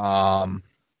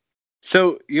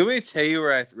 So you want me to tell you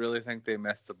where I really think they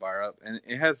messed the bar up? And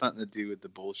it has nothing to do with the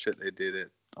bullshit they did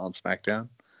on SmackDown.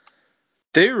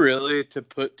 They really, to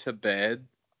put to bed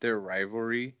their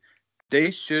rivalry, they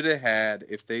should have had,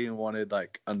 if they wanted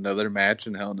like another match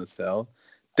in Hell in a Cell,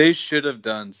 they should have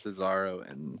done Cesaro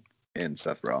and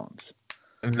Seth Rollins.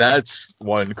 And that's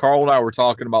when Carl and I were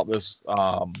talking about this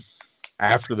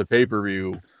after the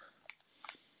pay-per-view.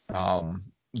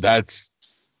 That's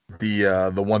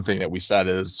the one thing that we said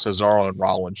is Cesaro and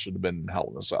Rollins should have been in Hell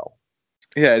in a Cell.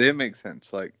 Yeah, it didn't make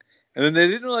sense. Like, and then they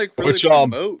didn't like really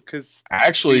promote because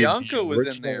actually Bianca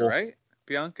was in there, right?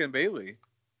 Bianca and Bayley.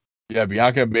 Yeah,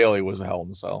 Bianca and Bayley was a Hell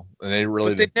in a Cell, and they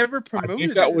really they never promoted.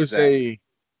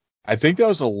 I think that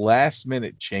was a last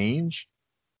minute change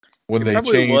when they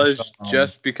probably changed. Was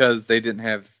just because they didn't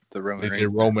have the Roman. They did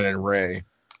Roman and Ray,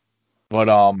 but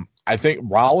I think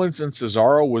Rollins and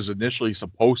Cesaro was initially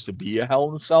supposed to be a Hell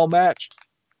in a Cell match,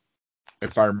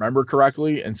 if I remember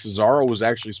correctly, and Cesaro was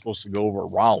actually supposed to go over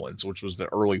Rollins, which was the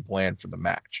early plan for the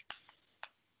match.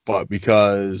 But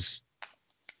because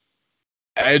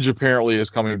Edge apparently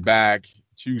is coming back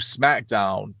to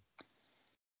SmackDown,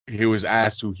 he was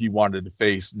asked who he wanted to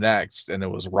face next, and it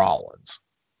was Rollins.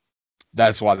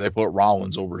 That's why they put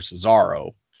Rollins over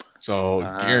Cesaro. So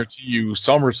guarantee you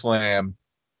SummerSlam,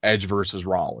 Edge versus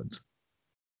Rollins.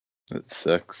 That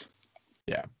sucks.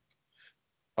 Yeah.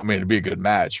 I mean, it'd be a good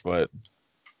match, but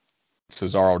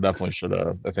Cesaro definitely should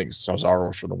have. I think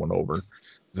Cesaro should have went over.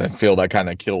 I feel that kind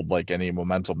of killed like any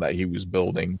momentum that he was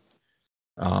building.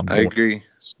 I agree.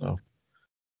 So,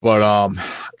 But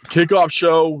kickoff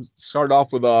show started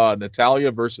off with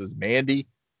Natalia versus Mandy,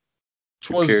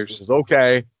 which was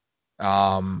okay.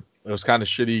 It was kind of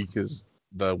shitty because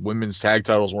the women's tag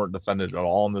titles weren't defended at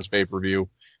all in this pay-per-view.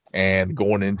 And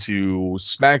going into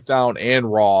SmackDown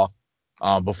and Raw,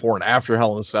 before and after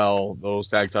Hell in a Cell, those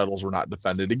tag titles were not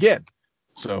defended again.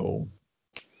 So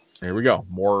here we go.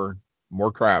 More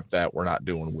crap that we're not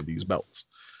doing with these belts.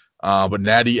 But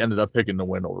Natty ended up picking the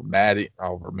win over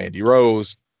Mandy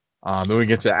Rose. Then we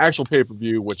get to the actual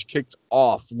pay-per-view, which kicked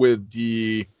off with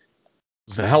the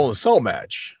Hell in a Cell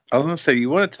match. I was going to say, you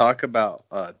want to talk about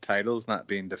titles not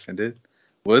being defended?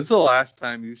 When's the last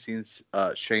time you've seen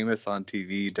Sheamus on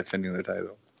TV defending the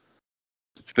title?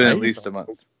 It's been at least a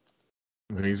month.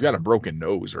 I mean, he's got a broken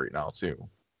nose right now, too.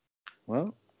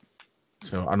 Well,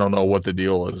 so I don't know what the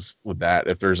deal is with that,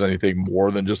 if there's anything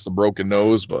more than just the broken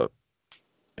nose, but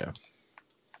yeah.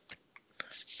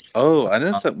 Oh, I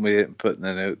know something we didn't put in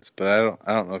the notes, but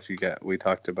I don't know if we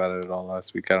talked about it at all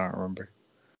last week. I don't remember.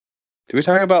 Did we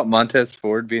talk about Montez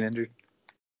Ford being injured?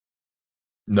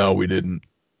 No, we didn't.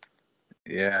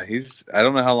 Yeah, I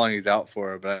don't know how long he's out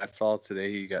for, but I saw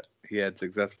today he had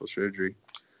successful surgery.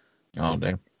 Oh,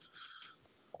 damn.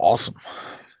 Awesome.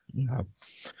 Yeah.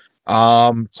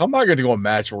 So I'm not going to go in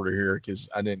match order here because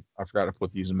I forgot to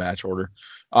put these in match order.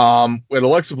 We had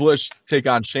Alexa Bliss take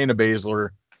on Shayna Baszler.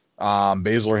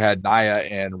 Baszler had Nia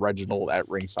and Reginald at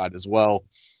ringside as well.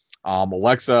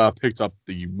 Alexa picked up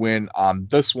the win on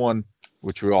this one,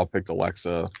 which we all picked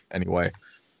Alexa anyway.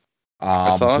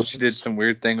 I saw she did some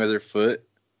weird thing with her foot.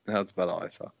 That's about all I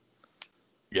saw.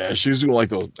 Yeah, she was doing like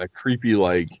that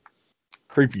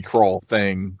creepy crawl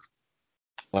thing,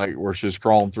 like where she was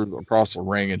crawling across the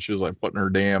ring, and she was like putting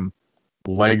her damn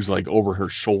legs like over her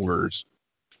shoulders.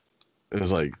 It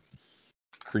was like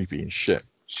creepy and shit.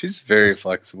 She's very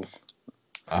flexible.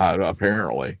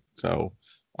 Apparently. So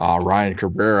Ryan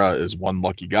Cabrera is one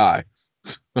lucky guy.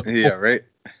 Yeah, right.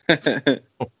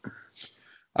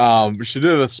 She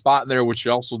did a spot in there, which she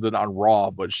also did on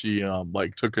Raw, but she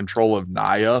took control of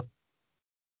Nia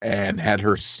and had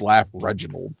her slap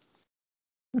Reginald.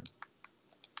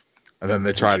 And then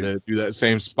they tried to do that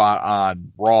same spot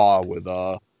on Raw with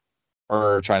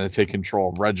her trying to take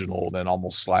control of Reginald and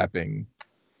almost slapping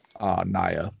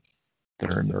Nia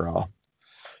during their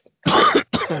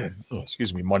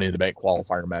excuse me, Money in the Bank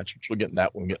qualifier match, which we'll get in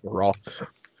that when we get to Raw.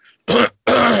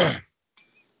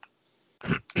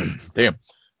 Damn.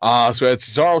 So it's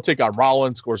Cesaro take on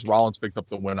Rollins. Of course, Rollins picked up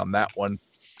the win on that one.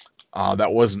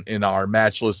 That wasn't in our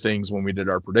match listings when we did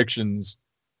our predictions.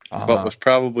 But was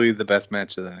probably the best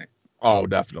match of the night. Oh,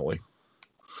 definitely.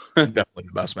 Definitely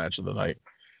the best match of the night.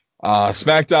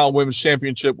 SmackDown Women's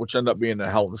Championship, which ended up being a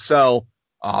Hell in a Cell.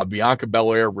 Bianca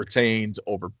Belair retained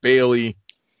over Bayley.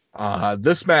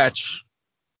 This match,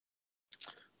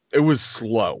 it was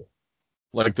slow.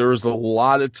 Like, there was a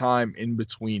lot of time in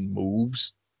between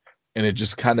moves, and it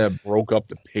just kind of broke up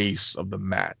the pace of the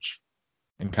match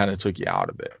and kind of took you out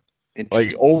of it.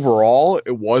 Like, overall,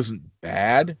 it wasn't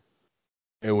bad.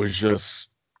 It was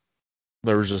just,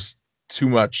 there was just too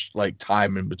much, like,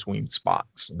 time in between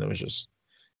spots. And it was just,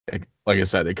 like I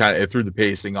said, it threw the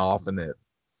pacing off, and it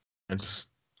just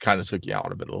kind of took you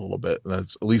out of it a little bit.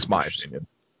 That's at least my opinion.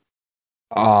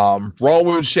 Raw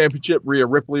Women's Championship, Rhea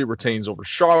Ripley retains over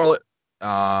Charlotte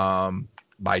by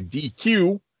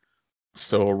DQ.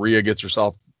 So Rhea gets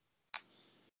herself.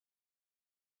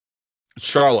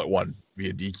 Charlotte won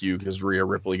via DQ because Rhea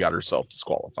Ripley got herself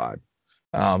disqualified.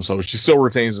 So she still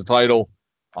retains the title.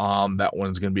 That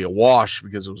one's going to be a wash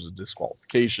because it was a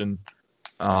disqualification.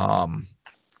 And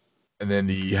then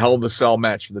the Hell in a Cell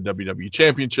match for the WWE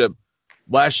Championship.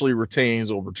 Lashley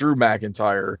retains over Drew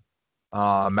McIntyre.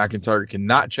 McIntyre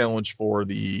cannot challenge for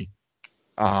the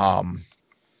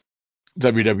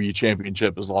WWE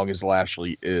Championship as long as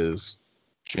Lashley is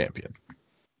champion.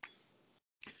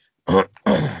 It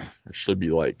should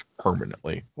be like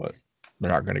permanently, but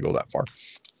they're not going to go that far.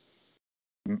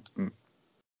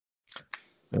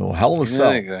 Hell in a Cell.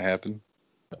 That ain't going to happen.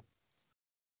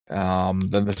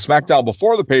 Then the SmackDown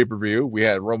before the pay-per-view, we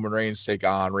had Roman Reigns take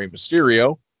on Rey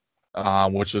Mysterio,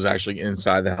 which was actually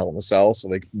inside the Hell in a Cell, so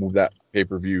they could move that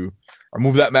pay-per-view or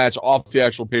move that match off the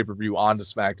actual pay-per-view onto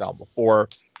SmackDown before.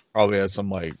 Probably had some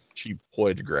like cheap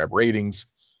ploy to grab ratings.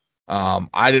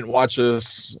 I didn't watch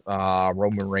this.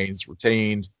 Roman Reigns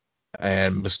retained,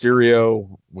 and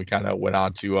Mysterio, we kind of went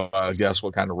on to guess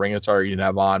what kind of ring attire you'd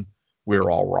have on. We were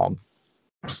all wrong.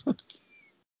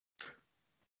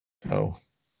 So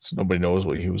nobody knows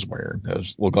what he was wearing.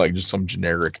 It looked like just some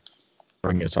generic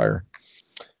ring attire.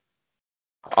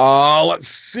 Let's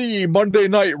see. Monday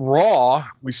Night Raw.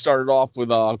 We started off with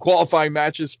qualifying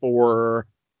matches for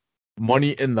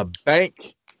Money in the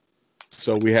Bank.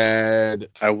 So we had,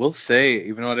 I will say,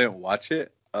 even though I didn't watch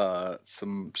it,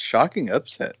 some shocking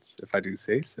upsets, if I do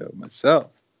say so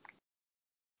myself.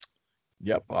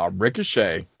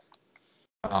 Ricochet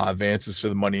advances to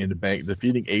the Money in the Bank,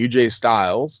 defeating AJ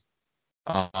Styles.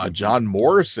 John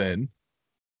Morrison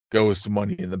goes to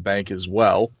Money in the Bank as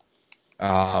well,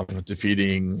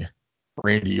 defeating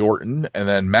Randy Orton. And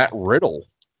then Matt Riddle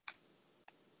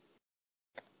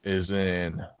is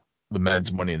in the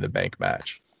men's Money in the Bank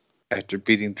match. After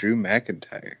beating Drew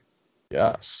McIntyre.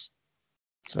 Yes.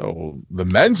 So the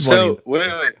men's Money... Wait,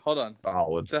 hold on.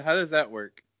 Solid. So how does that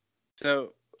work?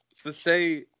 So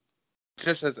say,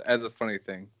 just as a funny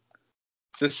thing,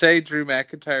 so say Drew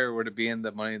McIntyre were to be in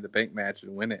the Money in the Bank match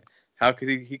and win it, how could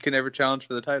he can never challenge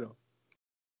for the title?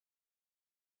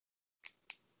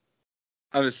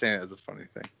 I'm just saying it as a funny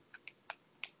thing.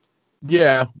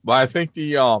 Yeah, but I think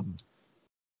the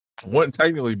wouldn't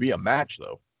technically be a match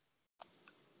though.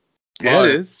 Yeah,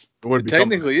 it is. It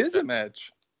technically is a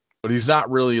match. But he's not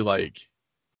really like.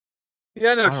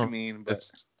 Yeah, I know what you mean, but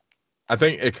I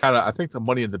think the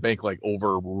Money in the Bank like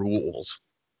overrules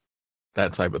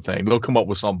that type of thing. They'll come up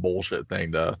with some bullshit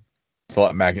thing to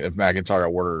let if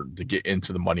McIntyre were to get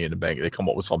into the Money in the Bank, they come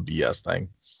up with some BS thing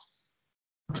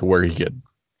to where he could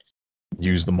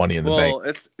use the Money in the Bank. Well,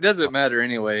 it doesn't matter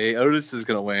anyway. Otis is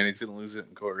gonna win. He's gonna lose it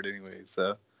in court anyway.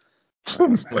 So.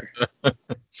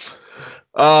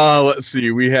 Let's see.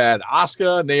 We had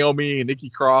Asuka, Naomi, Nikki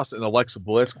Cross, and Alexa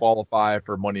Bliss qualify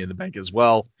for Money in the Bank as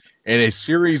well in a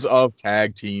series of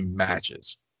tag team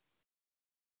matches.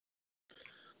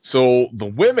 So the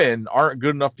women aren't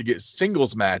good enough to get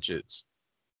singles matches,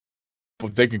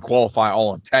 but they can qualify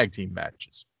all in tag team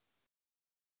matches.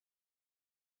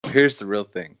 Here's the real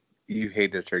thing. You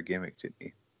hated her gimmick, didn't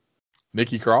you?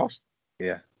 Nikki Cross?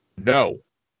 Yeah. No.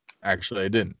 Actually, I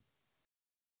didn't.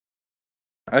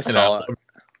 I saw it.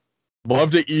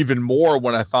 Loved it even more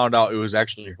when I found out it was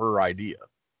actually her idea.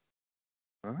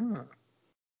 Ah.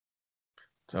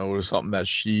 So it was something that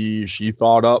she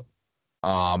thought up,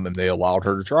 and they allowed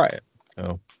her to try it.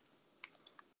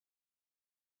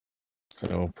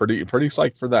 So pretty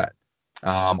psyched for that.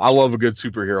 I love a good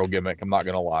superhero gimmick. I'm not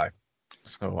gonna lie.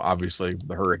 So obviously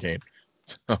the Hurricane.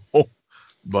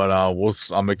 But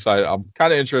I'm excited. I'm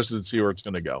kind of interested to see where it's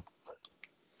gonna go.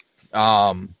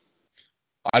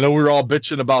 I know we were all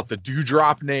bitching about the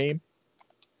Doudrop name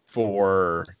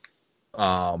for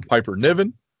Piper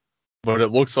Niven, but it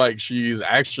looks like she's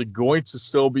actually going to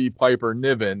still be Piper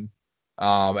Niven,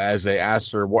 as they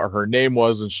asked her what her name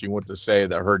was, and she went to say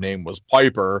that her name was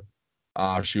Piper.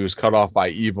 She was cut off by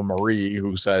Eva Marie,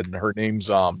 who said her name's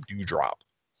Doudrop.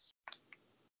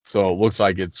 So it looks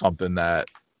like it's something that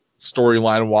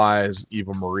storyline-wise,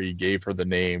 Eva Marie gave her the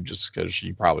name just because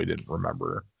she probably didn't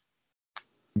remember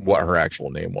what her actual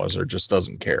name was or just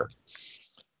doesn't care.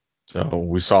 So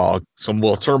we saw some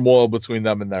little turmoil between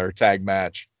them in their tag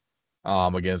match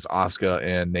against Asuka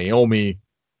and Naomi,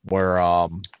 where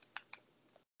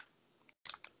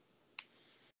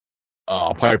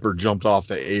Piper jumped off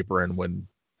the apron when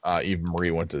Eva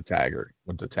Marie went to tag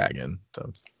in.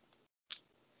 So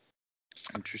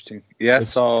interesting. Yeah,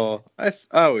 I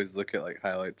always look at like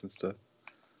highlights and stuff.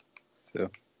 So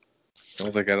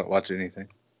I don't watch anything.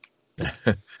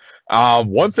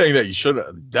 One thing that you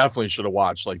definitely should have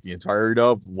watched like the entirety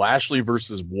of Lashley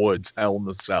versus Woods Hell in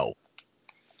the Cell.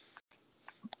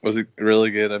 Was it really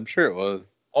good? I'm sure it was.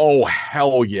 Oh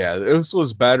hell yeah! This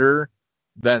was better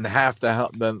than half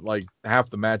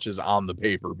the matches on the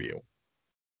pay-per-view.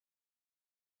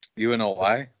 You know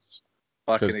why?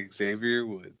 Fucking Xavier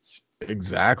Woods.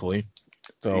 Exactly.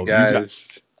 So you guys,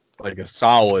 he's got like a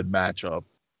solid matchup.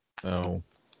 So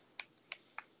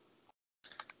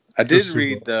I did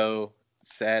read though,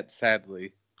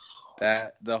 sadly,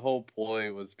 that the whole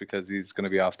ploy was because he's going to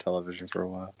be off television for a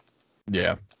while.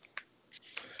 Yeah,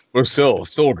 but still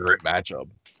a great matchup,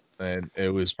 and it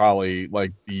was probably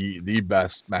like the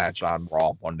best match on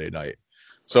Raw Monday night.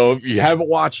 So if you haven't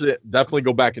watched it, definitely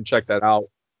go back and check that out.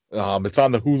 It's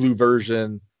on the Hulu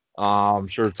version. I'm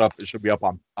sure it's up. It should be up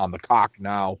on the Cock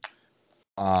now.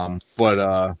 Yeah,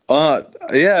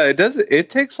 it does. It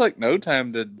takes like no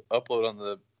time to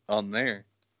upload on there.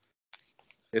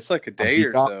 It's like a day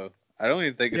or so. I don't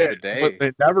even think it's a day. But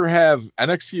they never have.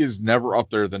 NXT is never up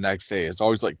there the next day. It's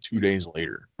always like 2 days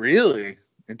later. Really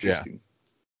interesting.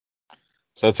 Yeah.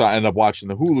 So that's how I end up watching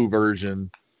the Hulu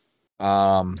version.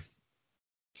 Because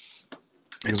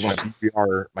my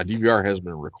DVR has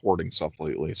been recording stuff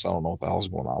lately, so I don't know what the hell's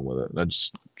going on with it.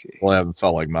 I haven't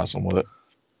felt like messing with it.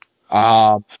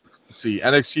 Let's see,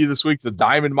 NXT this week, the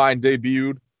Diamond Mine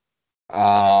debuted.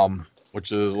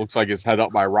 which looks like it's head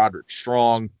up by Roderick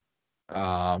Strong,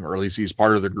 or at least he's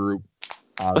part of the group.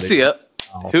 Let's see up.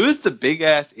 Who is the big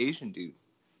ass Asian dude?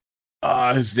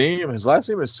 His last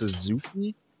name is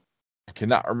Suzuki. I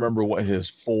cannot remember what his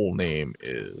full name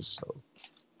is. So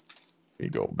let me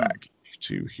go back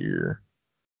to here.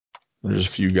 There's a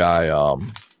few guy.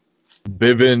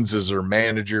 Bivens is their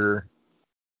manager.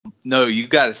 No, you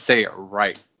got to say it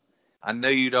right. I know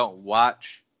you don't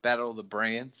watch Battle of the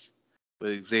Brands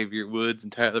with Xavier Woods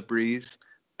and Tyler Breeze,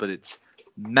 but it's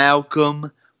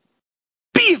Malcolm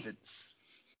Bivens.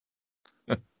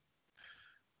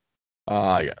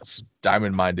 Yes.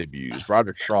 Diamond Mine debuts.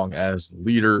 Roderick Strong as the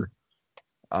leader.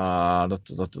 I'll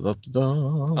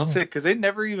say because they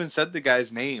never even said the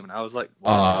guy's name, and I was like,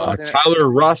 Tyler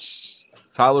Russ.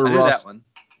 That one.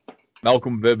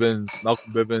 Malcolm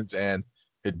Bivens, and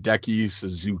Hideki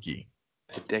Suzuki.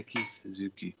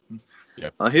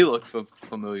 Yep. He looked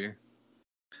familiar.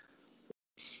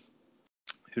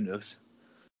 Who knows?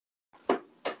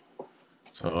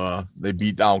 So they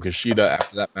beat down Kushida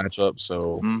after that matchup.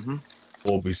 So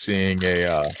we'll be seeing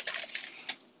a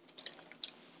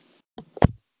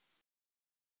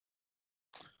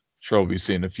we'll be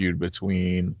seeing a feud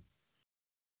between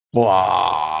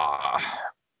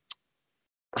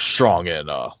Strong and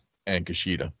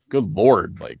Kushida. Good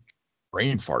Lord, like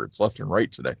brain farts left and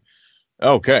right today.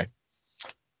 Okay.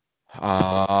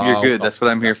 You're good. That's what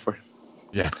I'm here for.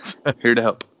 Yeah. Here to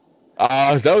help.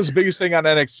 That was the biggest thing on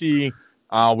NXT.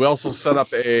 We also set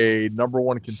up a number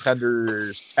one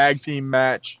contenders tag team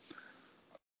match,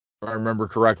 if I remember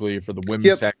correctly, for the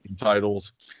women's tag team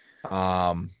titles.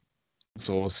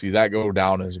 So we'll see that go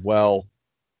down as well.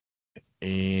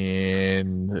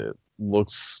 And it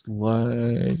looks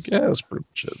like that's pretty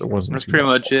much it. That's pretty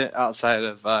much it outside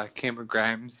of Cameron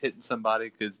Grimes hitting somebody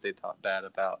because they talked bad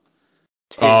about.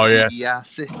 Oh yeah.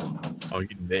 Oh,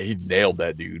 he nailed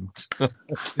that dude.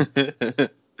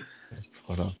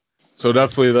 So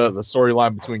definitely the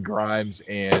storyline between Grimes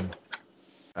and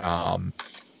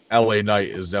LA Knight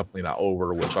is definitely not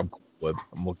over, which I'm cool with.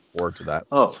 I'm looking forward to that.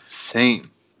 Oh,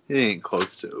 same. It ain't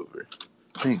close to over.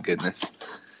 Thank goodness.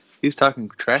 He was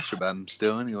talking trash about him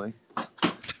still anyway.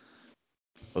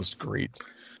 That's great.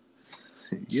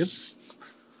 Yep.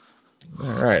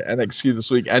 All right, NXT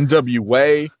this week.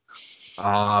 NWA.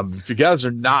 If you guys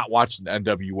are not watching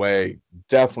NWA,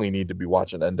 definitely need to be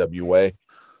watching NWA.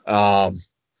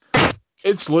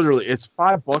 It's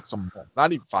 $5 a month,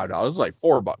 not even $5. It's like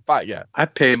 $4. $5, I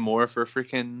pay more for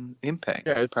freaking Impact.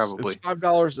 Yeah, it's probably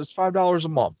 $5. It's $5 a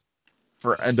month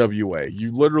for NWA.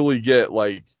 You literally get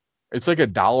it's like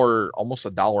 $1, almost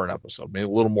 $1 an episode, maybe a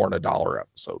little more than $1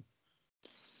 episode.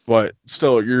 But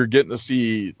still, you're getting to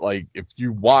see, if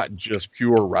you want just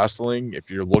pure wrestling, if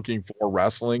you're looking for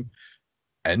wrestling,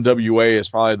 NWA is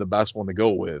probably the best one to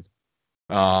go with.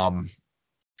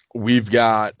 We've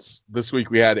got this week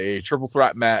we had a triple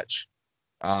threat match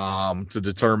to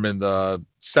determine the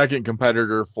second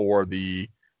competitor for the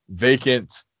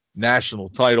vacant national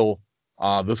title.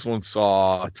 This one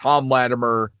saw Tom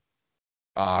Latimer,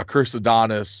 Chris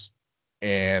Adonis,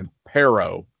 and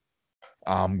Pero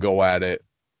go at it.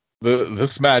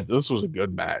 This was a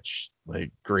good match,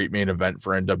 great main event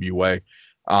for NWA.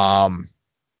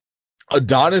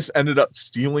 Adonis ended up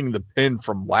stealing the pin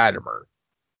from Latimer.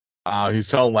 He's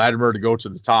telling Latimer to go to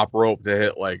the top rope to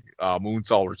hit a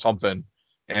moonsault or something.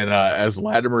 And as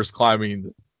Latimer's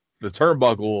climbing the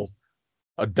turnbuckle,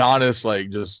 Adonis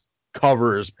just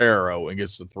covers Pero and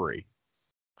gets the 3.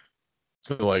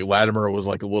 So Latimer was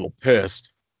a little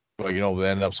pissed, but they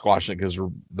ended up squashing it because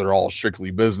they're all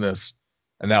strictly business.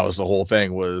 And that was the whole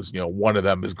thing was, one of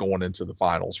them is going into the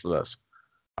finals for this.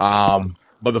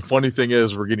 But the funny thing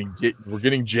is we're getting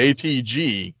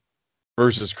JTG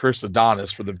versus Chris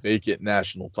Adonis for the vacant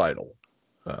national title.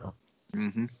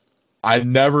 I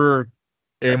never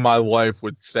in my life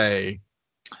thought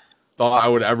I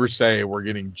would ever say we're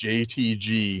getting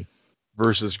JTG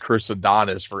versus Chris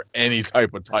Adonis for any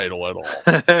type of title at all.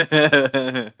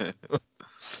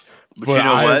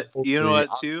 But you know what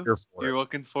too? You're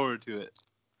looking forward to it.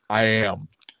 I am.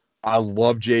 I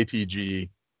love JTG.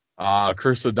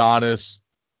 Chris Adonis.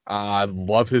 I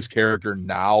love his character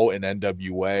now in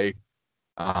NWA.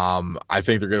 I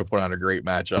think they're going to put on a great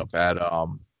matchup at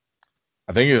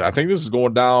I think this is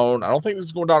going down. I don't think this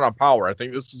is going down on Power. I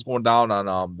think this is going down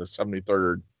on the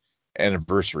 73rd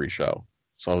anniversary show.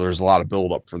 So there's a lot of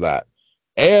build up for that.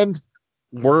 And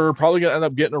we're probably going to end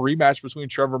up getting a rematch between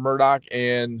Trevor Murdoch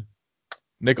and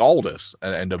Nick Aldis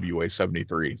at NWA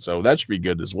 73. So that should be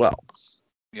good as well.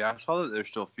 Yeah, I saw that they're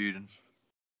still feuding.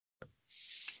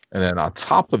 And then on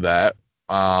top of that,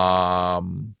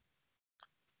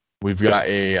 We've got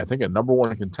I think a number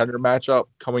one contender matchup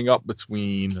coming up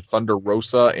between Thunder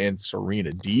Rosa and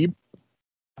Serena Deeb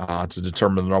to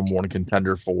determine the number one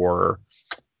contender for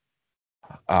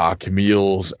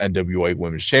Camille's NWA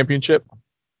Women's Championship,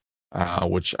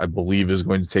 which I believe is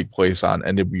going to take place on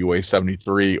NWA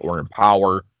 73 or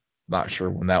Empower. Not sure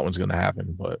when that one's going to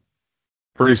happen, but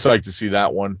pretty psyched to see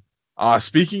that one.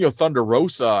 Speaking of Thunder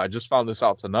Rosa, I just found this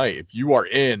out tonight. If you are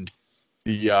in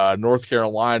the North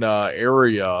Carolina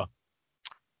area,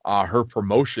 her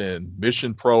promotion,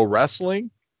 Mission Pro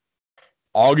Wrestling,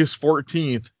 August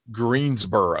 14th,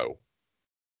 Greensboro.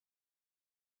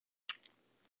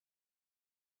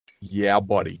 Yeah,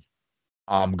 buddy.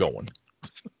 I'm going.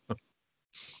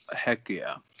 Heck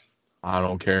yeah. I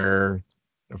don't care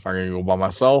if I'm going to go by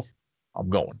myself. I'm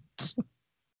going.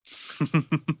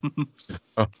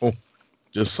 So,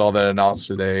 just saw that announced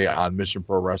today on Mission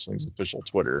Pro Wrestling's official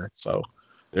Twitter. So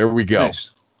there we go. Nice.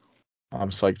 I'm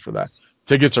psyched for that.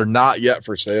 Tickets are not yet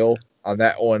for sale on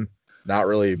that one. Not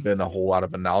really been a whole lot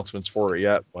of announcements for it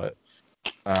yet, but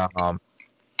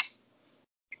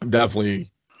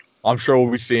definitely, I'm sure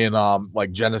we'll be seeing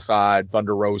like Genocide,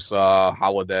 Thunder Rosa,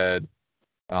 Holodead,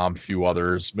 a few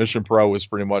others. Mission Pro is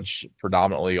pretty much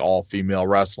predominantly all female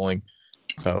wrestling,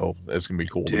 so it's gonna be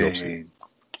cool to go see.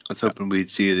 I was hoping we'd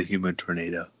see the Human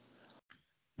Tornado.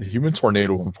 The Human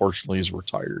Tornado, unfortunately, is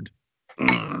retired.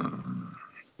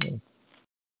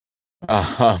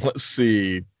 Let's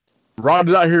see.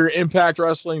 Rounded out here, Impact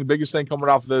Wrestling. The biggest thing coming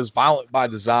off of this, Violent by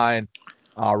Design,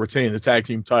 retaining the tag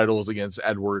team titles against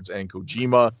Edwards and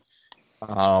Kojima.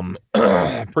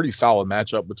 Pretty solid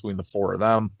matchup between the four of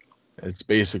them. It's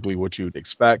basically what you'd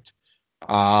expect.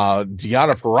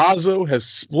 Deonna Purrazzo has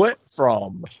split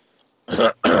from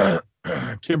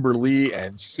Kimberly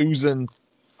and Susan,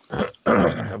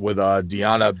 with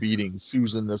Deonna beating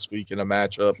Susan this week in a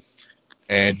matchup.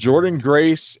 And Jordan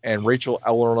Grace and Rachel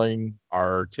Ellerling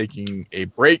are taking a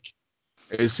break,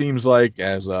 it seems like,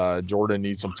 as Jordan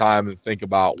needs some time to think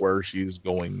about where she's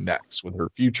going next with her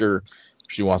future.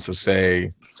 If she wants to stay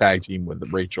tag team with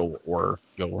Rachel or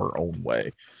go her own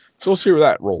way. So we'll see where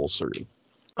that rolls through.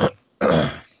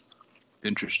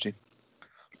 Interesting.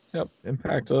 Yep,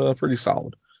 Impact pretty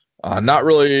solid. Not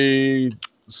really,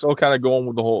 still kind of going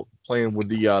with the whole, playing with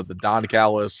the Don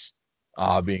Callis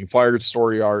being fired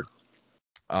story arc.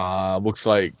 Looks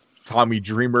like Tommy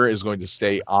Dreamer is going to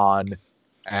stay on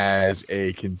as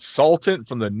a consultant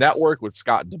from the network with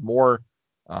Scott D'Amore.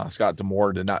 Scott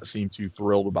D'Amore did not seem too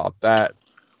thrilled about that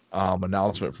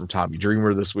announcement from Tommy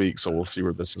Dreamer this week, so we'll see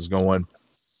where this is going.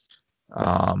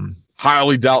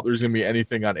 Highly doubt there's going to be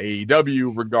anything on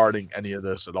AEW regarding any of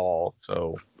this at all.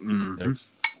 So,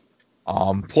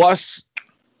 plus,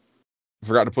 I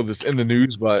forgot to put this in the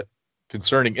news, but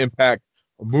concerning Impact,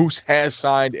 Moose has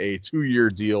signed a 2-year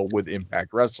deal with Impact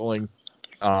Wrestling,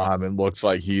 and looks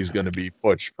like he's going to be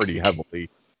pushed pretty heavily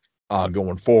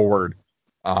going forward.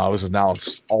 It was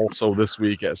announced also this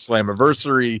week at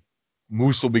Slammiversary.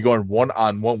 Moose will be going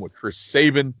one-on-one with Chris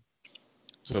Sabin,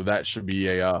 so that should be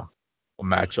a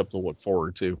matchup to look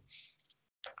forward to.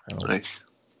 Nice.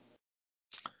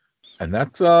 And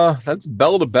that's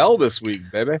bell to bell this week,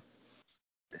 baby.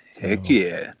 Heck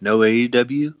yeah. No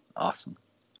AEW? Awesome.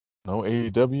 No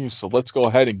AEW. So let's go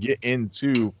ahead and get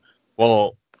into,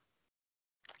 well,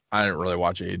 I didn't really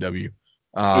watch AEW. It's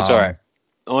all right.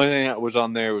 The only thing that was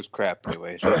on there was crap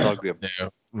anyway, so it's all good. Yeah,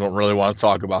 we don't really want to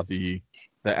talk about the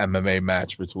MMA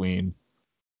match between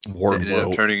It ended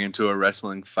up turning into a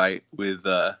wrestling fight with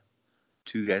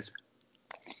two guys.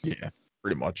 Yeah,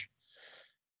 pretty much.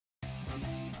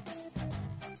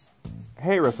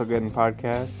 Hey, WrestleGeddon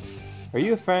Podcast. Are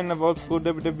you a fan of old school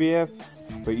WWF,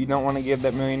 but you don't want to give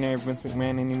that millionaire Vince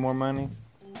McMahon any more money?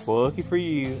 Well, lucky for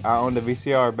you, I owned a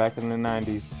VCR back in the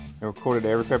 90s and recorded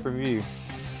every pay-per-view.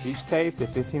 Each tape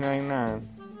is $15.99,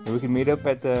 and we can meet up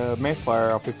at the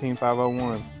Mayflower on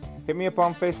 15501. Hit me up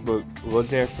on Facebook, Lil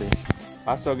Jeffrey.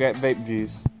 I still got vape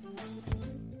juice.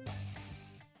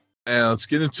 And let's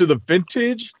get into the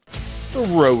vintage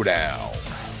throwdown.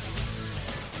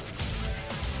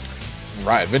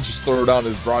 Right, Vintage Throwdown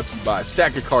is brought to you by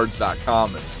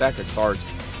StackOfCards.com and Stack of Cards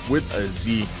with a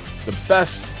Z, the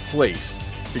best place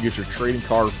to get your trading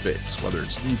card fix, whether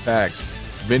it's new packs,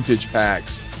 vintage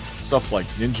packs, stuff like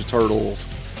Ninja Turtles,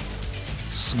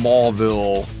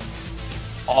 Smallville,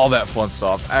 all that fun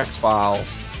stuff,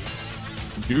 X-Files.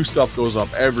 New stuff goes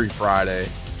up every Friday.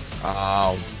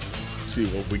 Let's see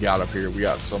what we got up here. We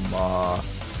got some,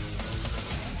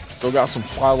 still got some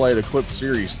Twilight Eclipse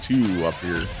Series 2 up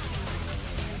here.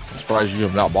 I'm surprised you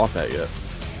have not bought that yet.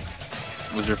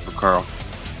 Was there for Carl?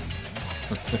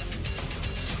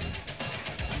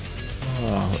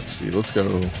 Let's see. Let's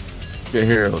go Okay,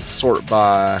 here, let's sort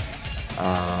by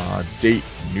date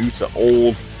new to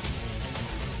old.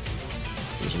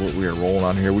 This is what we are rolling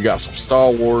on here. We got some Star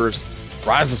Wars,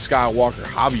 Rise of Skywalker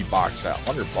hobby box set,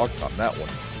 $100 on that one.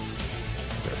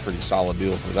 Got a pretty solid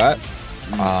deal for that.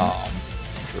 I'm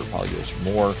sure probably get some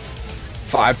more.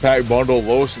 5-pack bundle,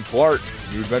 Lois and Clark,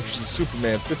 New Adventures of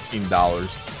Superman, $15.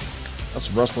 Got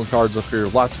some wrestling cards up here,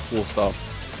 lots of cool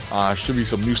stuff. Should be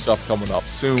some new stuff coming up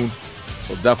soon,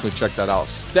 so definitely check that out.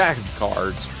 Stack of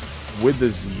cards with the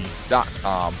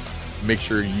Z.com. Make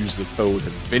sure you use the code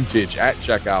VINTAGE at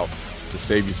checkout to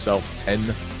save yourself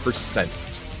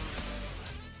 10%.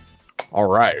 All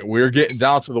right, we're getting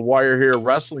down to the wire here.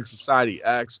 Wrestling Society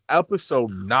X, episode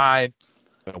 9.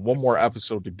 One more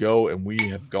episode to go, and we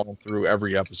have gone through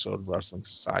every episode of Wrestling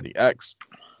Society X.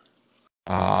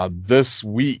 This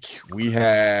week, we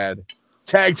had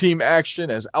tag team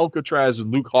action as Alcatraz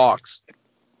and Luke Hawx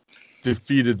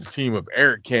defeated the team of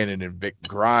Eric Cannon and Vic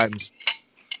Grimes.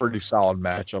 Pretty solid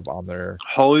matchup on there.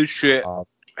 Holy shit.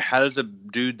 How does a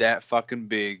dude that fucking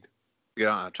big get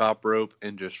on a top rope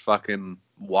and just fucking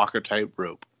walk a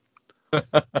tightrope?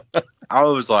 I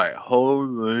was like,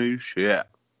 holy shit.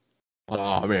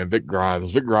 Oh, man, Vic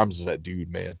Grimes. Vic Grimes is that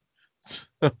dude, man.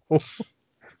 That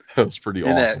was pretty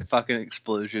awesome. That fucking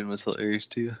explosion was hilarious,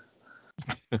 too.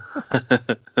 Oh,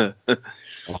 that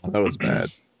was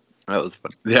bad. That was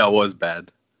fun. Yeah, it was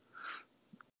bad.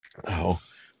 Oh.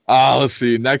 Let's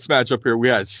see. Next matchup here, we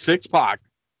had 6-Pac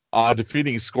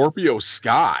defeating Scorpio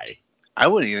Sky. I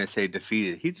wouldn't even say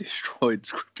defeated. He destroyed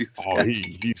Scorpio Sky. Oh,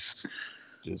 he's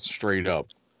just straight up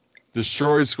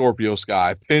destroyed Scorpio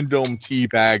Sky, pinned him,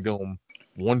 teabagged him,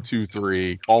 1, 2,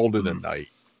 3, called it a night.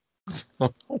 I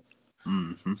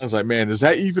was like, man, is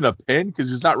that even a pin? Because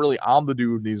he's not really on the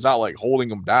dude, and he's not like holding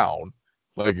him down.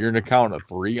 Like, you're gonna count a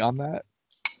 3 on that?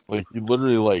 Like, he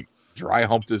literally like dry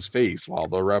humped his face while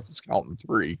the ref is counting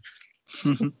 3.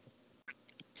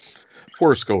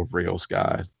 Poor Scorpio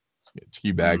Sky.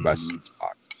 Teabagged by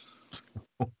C-Pac.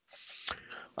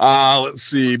 Let's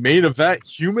see. Main event,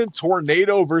 Human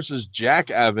Tornado versus Jack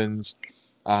Evans.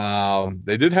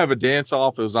 They did have a dance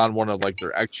off. It was on one of like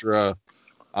their extra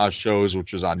shows,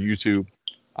 which was on YouTube.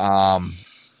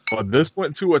 But this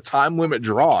went to a time limit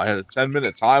draw. It had a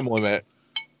 10-minute time limit.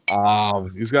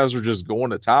 These guys were just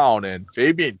going to town, and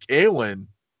Fabian Kalin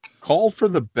called for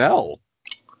the bell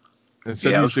and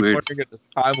said he's declaring it a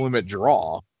time limit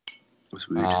draw. That's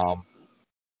weird.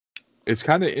 It's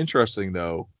kind of interesting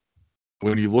though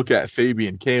when you look at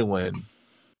Fabian Kalin,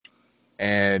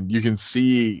 and you can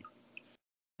see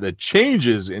the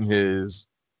changes in his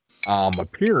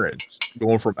appearance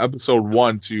going from episode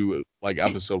 1 to like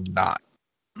episode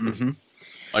 9.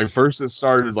 Like first it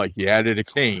started like he added a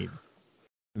cane,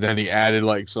 then he added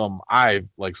like some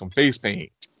face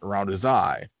paint around his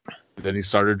eye. Then he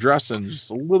started dressing just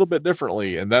a little bit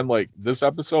differently, and then like this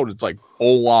episode, it's like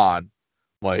full on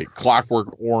like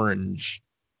Clockwork Orange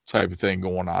type of thing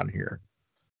going on here.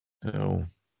 You know,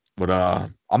 but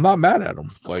I'm not mad at him.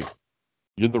 Like,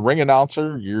 you're the ring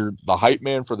announcer, you're the hype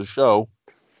man for the show.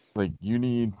 Like,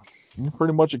 you're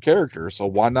pretty much a character, so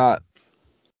why not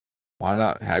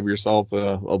have yourself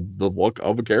the look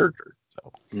of a character?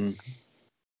 So,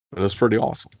 but it's pretty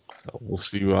awesome. So we'll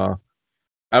see.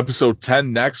 Episode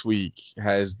 10 next week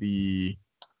has the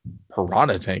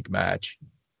Piranha Tank match.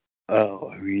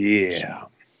 Oh, yeah.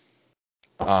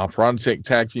 Piranha Tank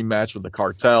tag team match with the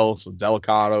Cartel. So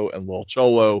Delicado and Lil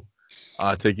Cholo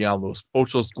taking on Los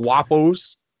Pochos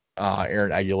Guapos,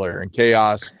 Aaron Aguilera and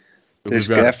Chaos. There's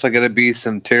definitely going to be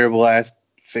some terrible ass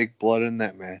fake blood in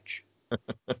that match.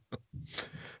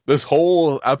 This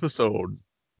whole episode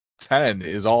 10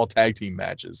 is all tag team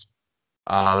matches.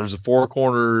 There's a 4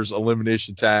 corners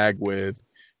elimination tag with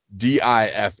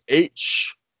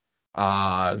DIFH.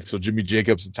 So Jimmy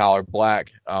Jacobs and Tyler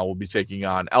Black will be taking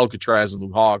on Alcatraz and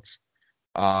Luke Hawx.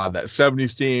 That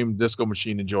 70s team, Disco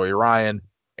Machine and Joey Ryan,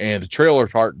 and the Trailer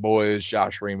Park Boys,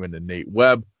 Josh Raymond and Nate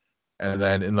Webb. And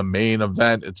then in the main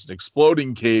event, it's an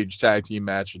exploding cage tag team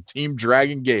match with Team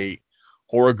Dragon Gate,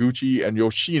 Horiguchi and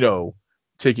Yoshino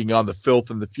taking on the Filth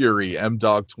and the Fury,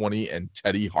 M-Dog 20 and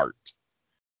Teddy Hart.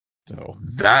 So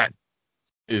that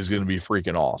is going to be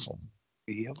freaking awesome.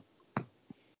 Yep.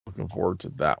 Looking forward to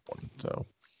that one. So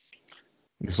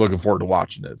he's looking forward to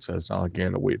watching it. So it's not like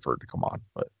I'm to wait for it to come on.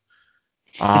 But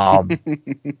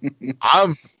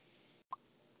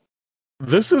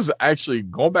this is actually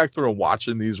going back through and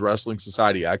watching these Wrestling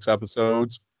Society X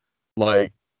episodes,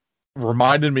 like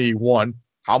reminded me, one,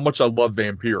 how much I love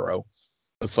Vampiro.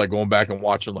 It's like going back and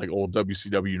watching like old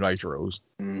WCW Nitros.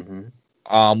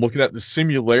 Looking at the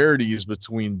similarities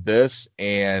between this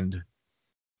and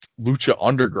Lucha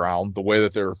Underground, the way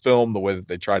that they were filmed, the way that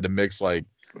they tried to mix like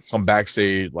some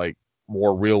backstage, like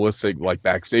more realistic, like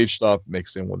backstage stuff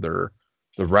mixed in with the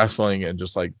wrestling and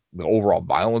just like the overall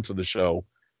violence of the show.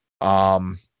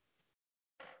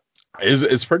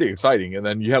 It's pretty exciting. And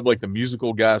then you have like the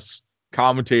musical guests,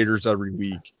 commentators every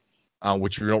week,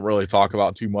 which we don't really talk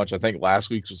about too much. I think last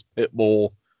week's was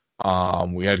Pitbull.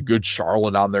 We had Good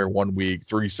Charlotte on there one week.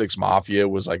 3-6 Mafia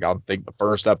was like, I think, the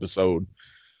first episode.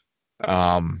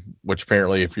 Which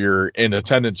apparently if you're in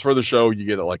attendance for the show, you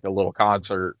get like a little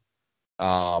concert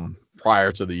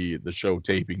prior to the show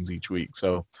tapings each week.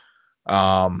 So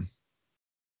and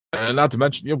not to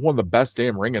mention you have one of the best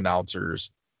damn ring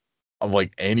announcers of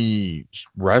like any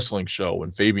wrestling show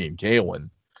in Fabian Kalin,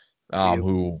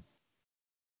 who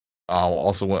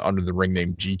also went under the ring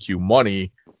name GQ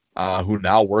Money, who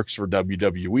now works for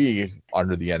WWE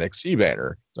under the NXT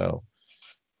banner. So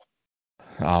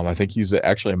I think he's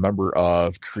actually a member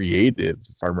of Creative,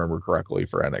 if I remember correctly,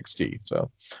 for NXT. So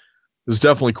it's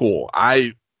definitely cool.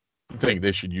 I think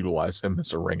they should utilize him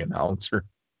as a ring announcer.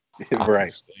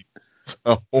 Right.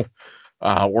 So,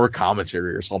 or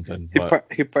commentary or something. But,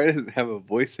 he probably doesn't have a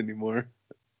voice anymore.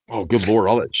 Oh, good Lord.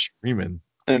 All that screaming,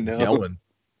 I know. yelling.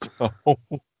 But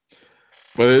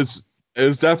it's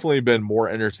definitely been more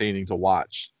entertaining to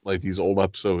watch like these old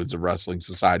episodes of Wrestling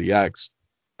Society X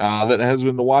that has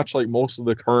been to watch like most of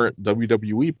the current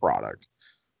WWE product.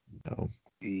 You know?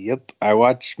 Yep, I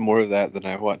watched more of that than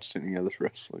I watched any other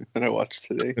wrestling that I watched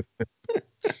today.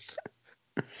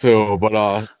 So,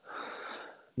 but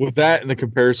with that and the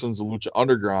comparisons of Lucha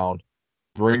Underground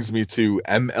brings me to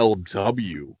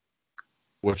MLW,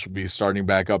 which will be starting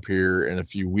back up here in a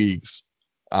few weeks.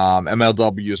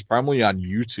 MLW is primarily on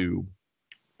YouTube,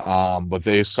 but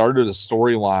they started a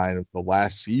storyline the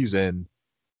last season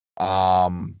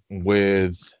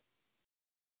with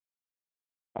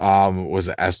was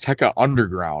it Azteca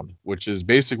Underground, which is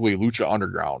basically Lucha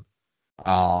Underground.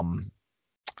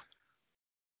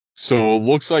 So it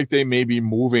looks like they may be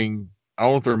moving. I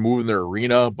don't know if they're moving their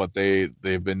arena, but they've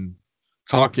been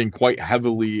talking quite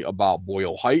heavily about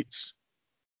Boyle Heights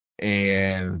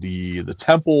and the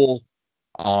temple,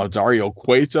 Dario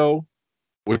Cueto,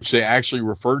 which they actually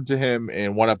referred to him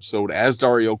in one episode as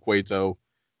Dario Cueto,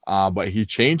 but he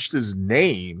changed his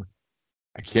name.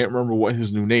 I can't remember what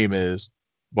his new name is,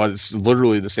 but it's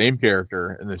literally the same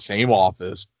character in the same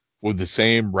office with the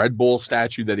same Red Bull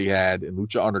statue that he had in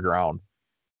Lucha Underground.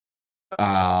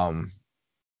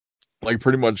 Like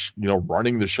pretty much,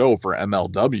 running the show for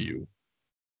MLW.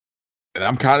 And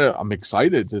I'm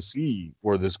excited to see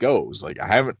where this goes. Like I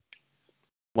haven't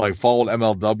followed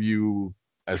MLW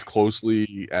as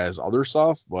closely as other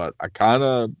stuff, but I kind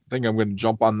of think I'm going to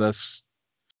jump on this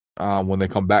when they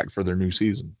come back for their new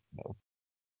season.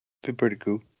 Be pretty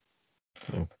cool.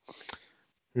 So,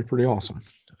 be pretty awesome.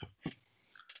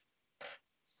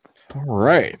 All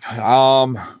right.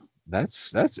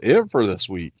 That's it for this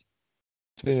week.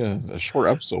 Yeah, a short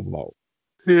episode about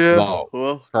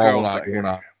well, Carl and I going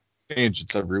on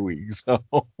tangents every week. So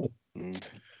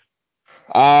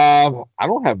I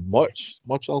don't have much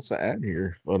else to add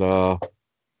here, but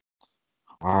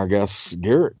I guess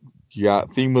Garrett, you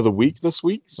got theme of the week this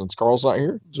week since Carl's not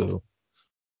here. So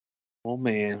oh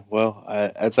man, well,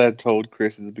 as I told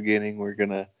Chris at the beginning, we're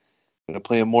gonna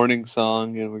play a morning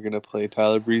song and we're gonna play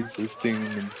Tyler Breeze's theme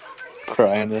and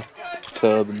cry in the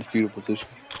tub in the fetal position.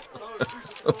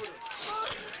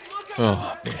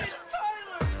 Oh man.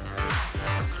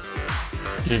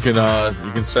 You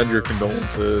can send your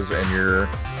condolences and your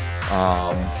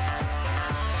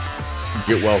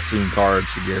get well soon card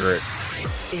to Garrett.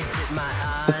 He's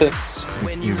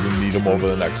gonna need them over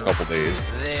the next couple days.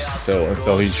 So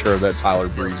until he's sure that Tyler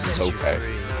Breeze is okay.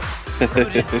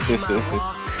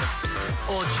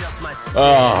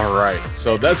 All right.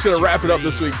 So that's gonna wrap it up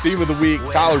this week. Theme of the week,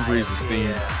 Tyler Breeze's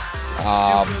theme.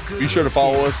 Be sure to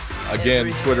follow us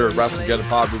again, Twitter at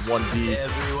WrestleGeddonPod with 1D.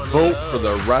 Vote for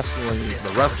the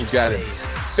WrestleGeddon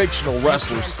fictional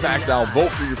wrestlers SmackDown. Vote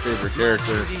for your favorite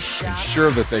character. Ensure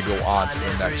that they go on to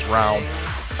the next round.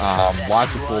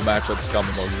 Lots of cool matchups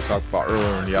coming, like we talked about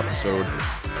earlier in the episode.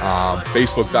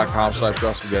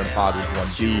 Facebook.com/WrestleGeddonPod with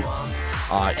 1D.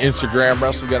 Instagram,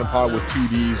 WrestleGeddonPod with 2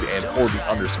 Ds and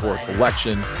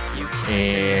 _collection.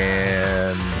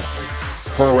 And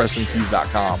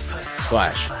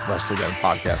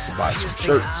ProWrestlingTees.com/WrestleGeddonPodcast to buy some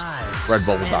shirts.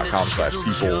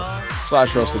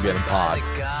 Redbubble.com/People/WrestleGeddonPod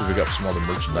to pick up some other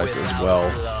merchandise as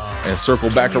well. And circle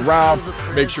back around.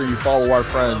 Make sure you follow our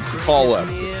friends, Call Up,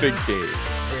 the Fig Cave,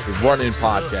 the Run In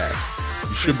Podcast.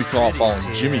 You should be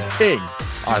following Jimmy King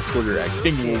on Twitter at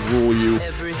King Will Rule You.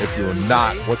 If you're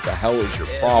not, what the hell is your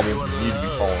problem? You need to be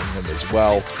following him as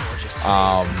well.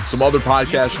 Some other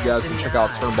podcasts you guys can check out,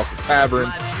 Turnbuckle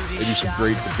Tavern. They do some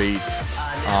great debates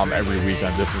every week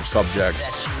on different subjects.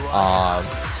 I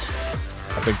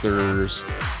think they're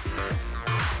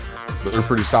a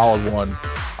pretty solid one.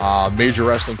 Major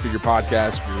Wrestling Figure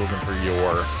Podcast, if you're looking for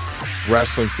your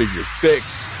wrestling figure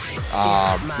fix. You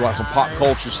want some pop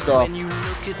culture stuff,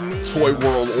 Toy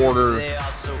World Order,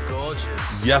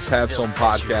 Yes Have Some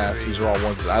podcasts. These are all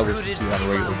ones that I listen to on a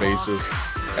regular basis.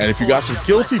 And if you got some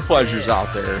guilty pleasures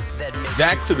out there,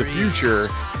 Zach to the Future,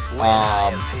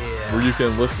 where you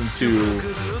can listen to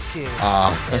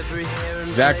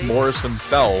Zach Morris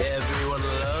himself,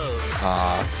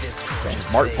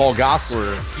 Mark Paul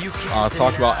Gosselaar,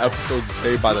 talk about episodes of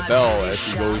Saved by the Bell as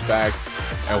he goes back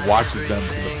and watches them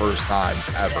for the first time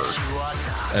ever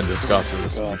and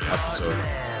discusses the episode.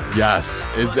 Yes,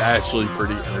 it's actually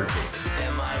pretty entertaining.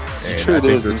 And Sure I it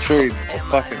think is. I'm sure he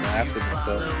fucking laughed at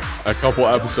himself. a couple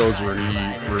episodes where he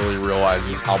really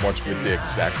realizes how much of a dick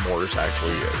Zach Morris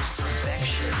actually is.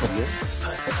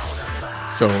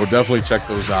 So we'll definitely check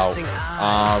those out.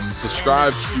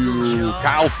 Subscribe to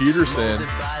Kyle Peterson,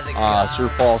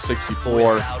 Sir Paul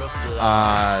 64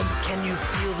 on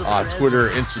Twitter,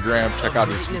 Instagram. Check out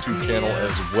his YouTube channel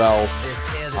as well.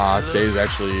 Today is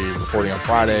actually recording on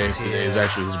Friday. Today is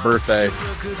actually his birthday.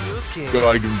 Go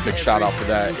ahead and give him a big shout out for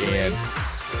that, and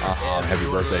happy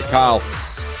birthday, Kyle.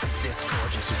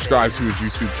 Subscribe to his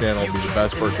YouTube channel. It'll be the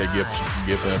best birthday gift you can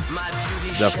give him.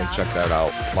 Definitely check that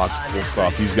out. Lots of cool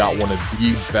stuff. He's got one of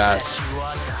the best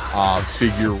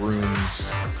figure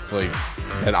rooms like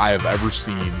that I have ever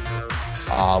seen.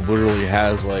 Literally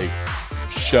has like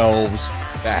shelves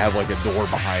that have like a door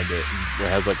behind it.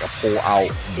 It has like a pull out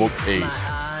bookcase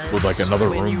with like another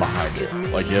room behind it.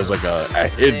 Like he has like a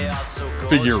hidden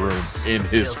figure room in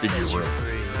his figure room.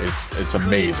 It's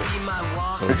amazing.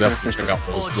 So definitely check out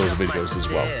those videos as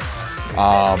well.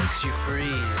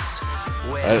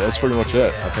 That's pretty much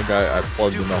it. I think I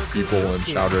plugged enough people and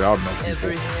shouted out enough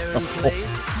people.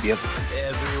 Yep.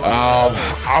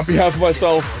 On behalf of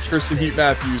myself, Kristen Heat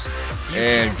Matthews,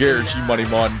 and Garrett G Money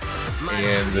Munn,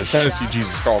 and the Tennessee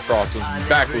Jesus Carl Cross will be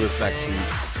back with us next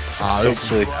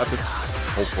week.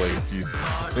 Hopefully,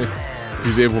 if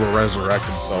he's able to resurrect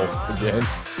himself again.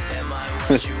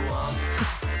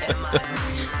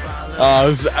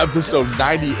 This is episode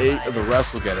 98 of the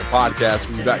WrestleGeddon podcast.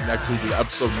 We'll be back next week with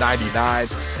episode 99.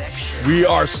 We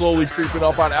are slowly creeping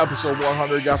up on episode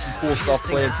 100. Got some cool stuff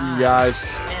planned for you guys.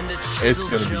 It's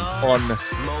going to be fun.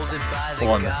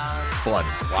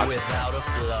 Lots of fun.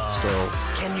 So,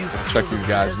 we'll check you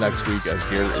guys next week as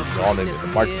Garrett is gone into the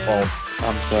microphone.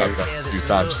 I'm sorry. A few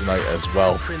times tonight as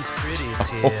well.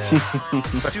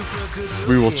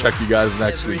 We will check you guys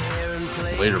next week.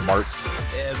 Later, Mark.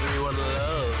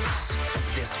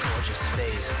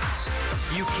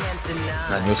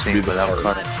 And this would be the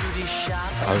part.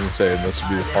 I was gonna say, this would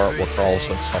be the part where Carl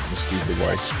said something stupid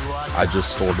like, "I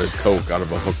just snorted coke out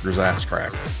of a hooker's ass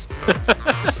crack."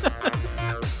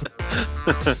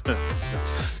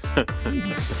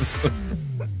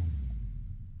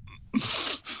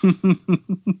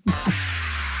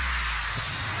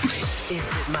 Is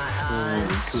it my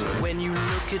eyes when you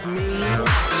look at me?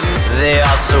 They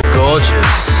are so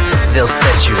gorgeous, they'll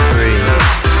set you free.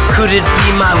 Could it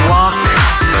be my walk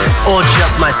or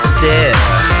just my stare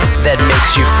that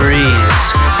makes you freeze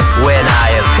when I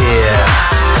appear?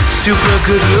 Super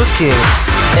good looking,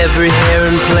 every hair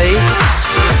in place.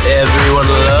 Everyone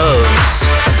loves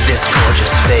this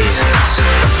gorgeous face.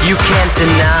 You can't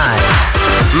deny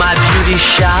my beauty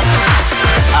shot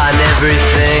on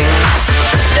everything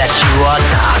that you are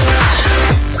not.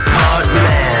 Part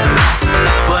man.